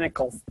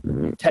mechanical,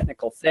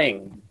 technical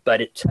thing, but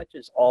it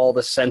touches all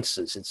the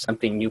senses. It's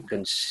something you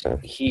can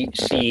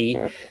see.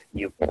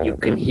 You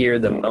can hear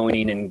the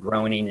moaning and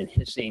groaning and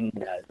hissing,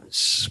 the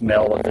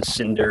smell of the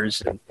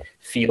cinders, and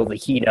feel the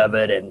heat of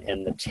it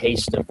and the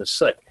taste of the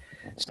soot.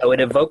 So it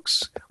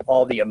evokes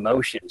all the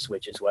emotions,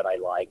 which is what I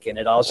like. And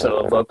it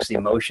also evokes the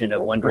emotion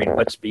of wondering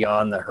what's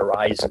beyond the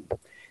horizon.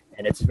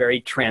 And it's very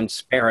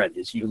transparent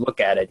as you look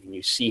at it and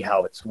you see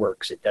how it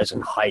works. It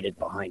doesn't hide it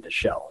behind a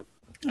shell.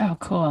 Oh,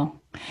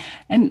 cool.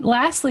 And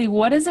lastly,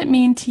 what does it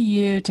mean to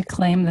you to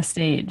claim the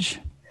stage?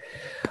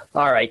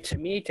 All right. To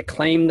me, to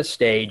claim the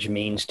stage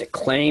means to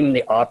claim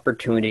the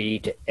opportunity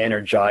to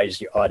energize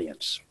the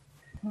audience.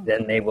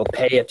 Then they will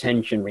pay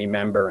attention,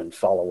 remember, and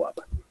follow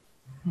up.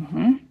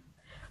 Mm-hmm.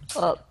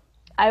 Well,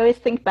 I always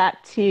think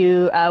back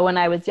to when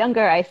I was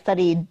younger. I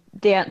studied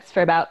dance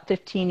for about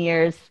 15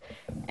 years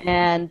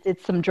and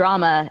did some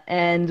drama,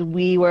 and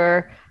we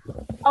were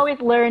always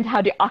learned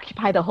how to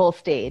occupy the whole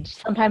stage.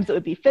 Sometimes it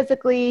would be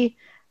physically,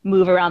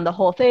 move around the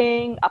whole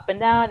thing, up and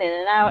down, in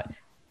and out,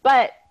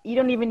 but you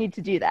don't even need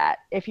to do that.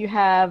 If you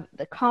have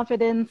the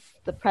confidence,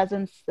 the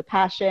presence, the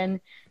passion,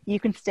 you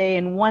can stay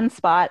in one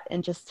spot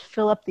and just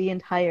fill up the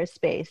entire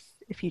space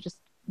if you just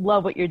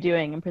love what you're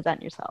doing and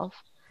present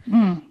yourself.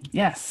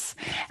 Yes.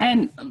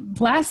 And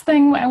last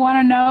thing I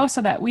want to know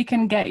so that we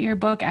can get your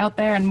book out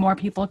there and more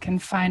people can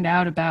find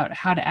out about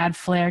how to add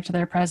flair to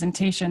their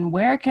presentation,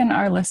 where can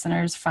our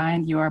listeners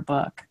find your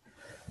book?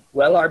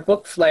 Well, our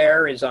book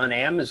Flair is on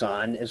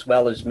Amazon as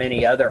well as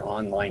many other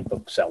online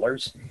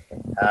booksellers,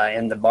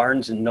 and the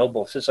Barnes &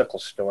 Noble physical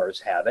stores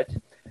have it.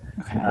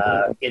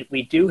 Okay.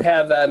 We do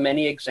have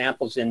many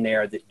examples in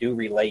there that do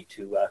relate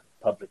to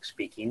public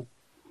speaking.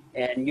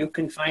 And you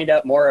can find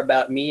out more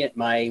about me at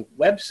my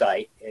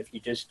website if you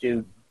just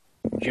do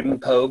Jim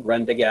Pogue,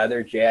 run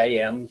together,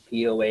 JIMPOAGE.com.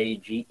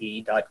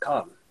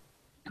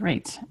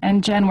 Great.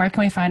 And Jen, where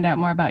can we find out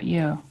more about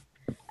you?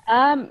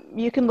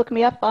 You can look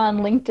me up on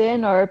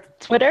LinkedIn or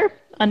Twitter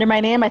under my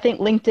name. I think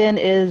LinkedIn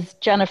is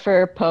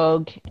Jennifer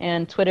Pogue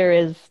and Twitter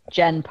is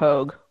Jen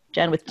Pogue,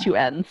 Jen with 2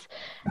 N's.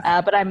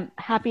 But I'm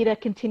happy to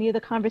continue the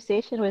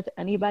conversation with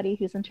anybody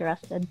who's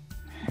interested.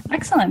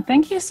 Excellent.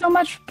 Thank you so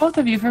much, both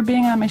of you, for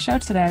being on my show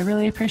today. I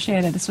really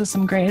appreciate it. This was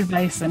some great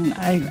advice, and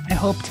I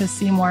hope to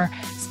see more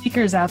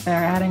speakers out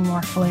there adding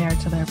more flair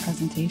to their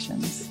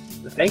presentations.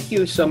 Thank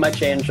you so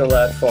much,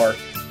 Angela, for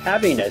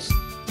having us.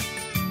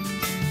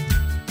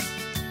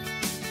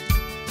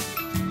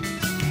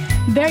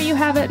 There you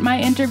have it, my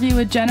interview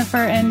with Jennifer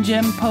and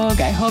Jim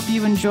Pogue. I hope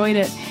you enjoyed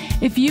it.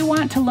 If you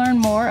want to learn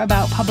more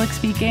about public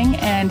speaking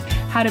and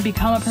how to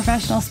become a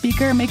professional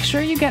speaker, make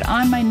sure you get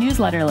on my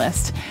newsletter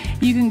list.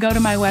 You can go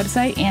to my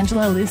website,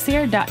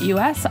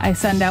 angelalussier.us. I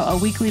send out a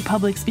weekly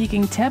public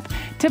speaking tip.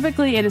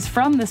 Typically, it is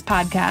from this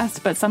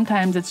podcast, but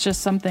sometimes it's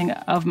just something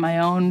of my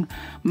own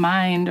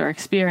mind or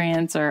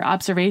experience or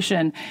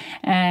observation,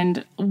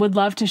 and would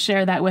love to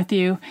share that with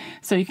you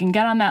so you can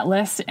get on that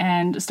list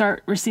and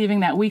start receiving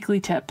that weekly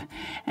tip.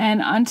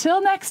 And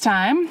until next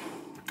time,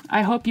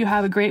 I hope you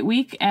have a great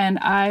week, and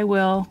I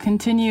will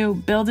continue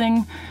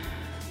building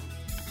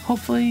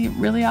hopefully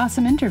really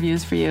awesome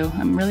interviews for you.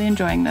 I'm really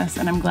enjoying this,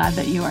 and I'm glad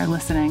that you are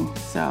listening.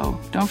 So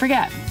don't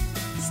forget,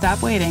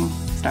 stop waiting,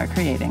 start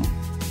creating.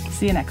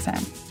 See you next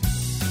time.